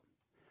 So,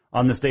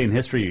 on this day in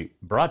history,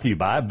 brought to you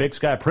by Big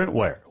Sky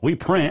Printwear. We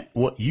print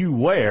what you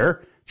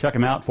wear. Check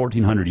them out,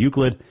 1400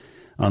 Euclid,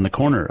 on the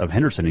corner of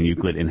Henderson and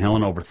Euclid in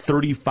Helen. Over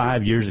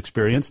 35 years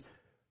experience.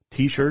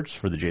 T-shirts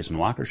for the Jason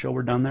Walker Show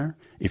were done there.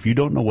 If you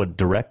don't know what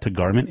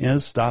direct-to-garment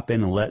is, stop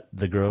in and let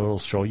the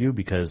girls show you,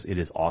 because it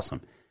is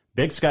awesome.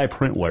 Big Sky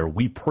Printwear,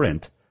 we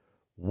print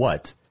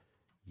what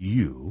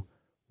you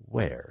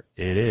wear.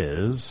 It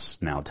is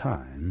now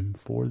time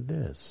for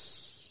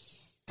this.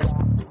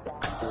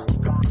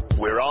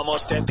 We're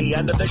almost at the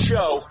end of the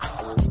show.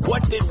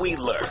 What did we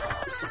learn?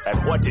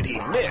 And what did he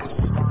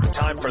miss?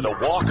 Time for the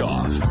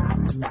walk-off.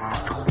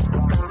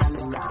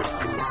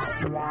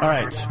 All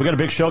right, we got a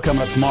big show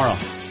coming up tomorrow.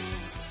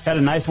 Had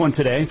a nice one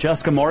today.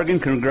 Jessica Morgan,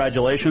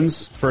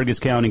 congratulations. Fergus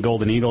County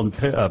Golden Eagle.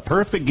 A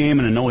perfect game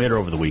and a no-hitter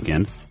over the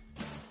weekend.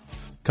 A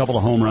couple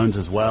of home runs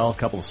as well.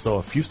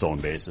 A few stolen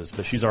bases.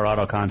 But she's our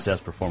Auto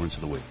Contest Performance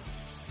of the Week.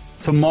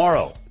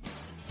 Tomorrow,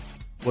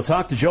 we'll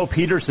talk to Joe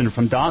Peterson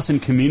from Dawson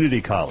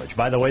Community College.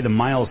 By the way, the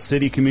Miles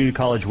City Community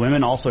College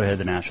women also had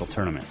the national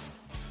tournament.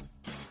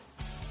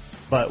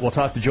 But we'll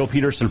talk to Joe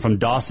Peterson from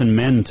Dawson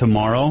Men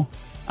tomorrow.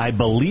 I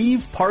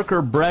believe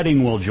Parker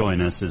Bredding will join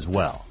us as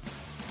well.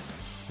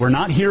 We're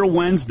not here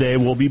Wednesday.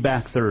 We'll be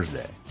back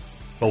Thursday.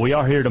 But we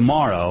are here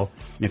tomorrow.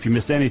 And if you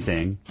missed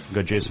anything,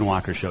 go to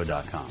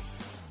JasonWalkerShow.com.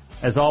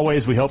 As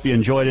always, we hope you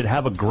enjoyed it.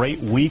 Have a great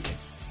week.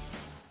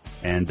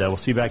 And we'll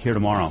see you back here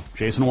tomorrow.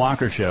 Jason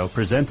Walker Show,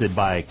 presented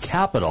by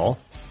Capital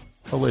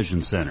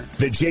Collision Center.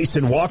 The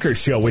Jason Walker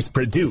Show is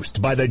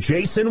produced by the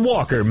Jason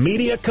Walker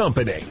Media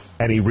Company.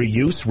 Any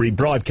reuse,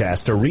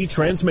 rebroadcast, or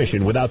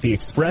retransmission without the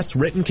express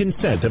written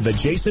consent of the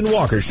Jason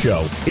Walker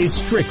Show is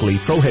strictly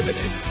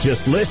prohibited.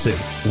 Just listen,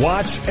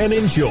 watch, and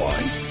enjoy.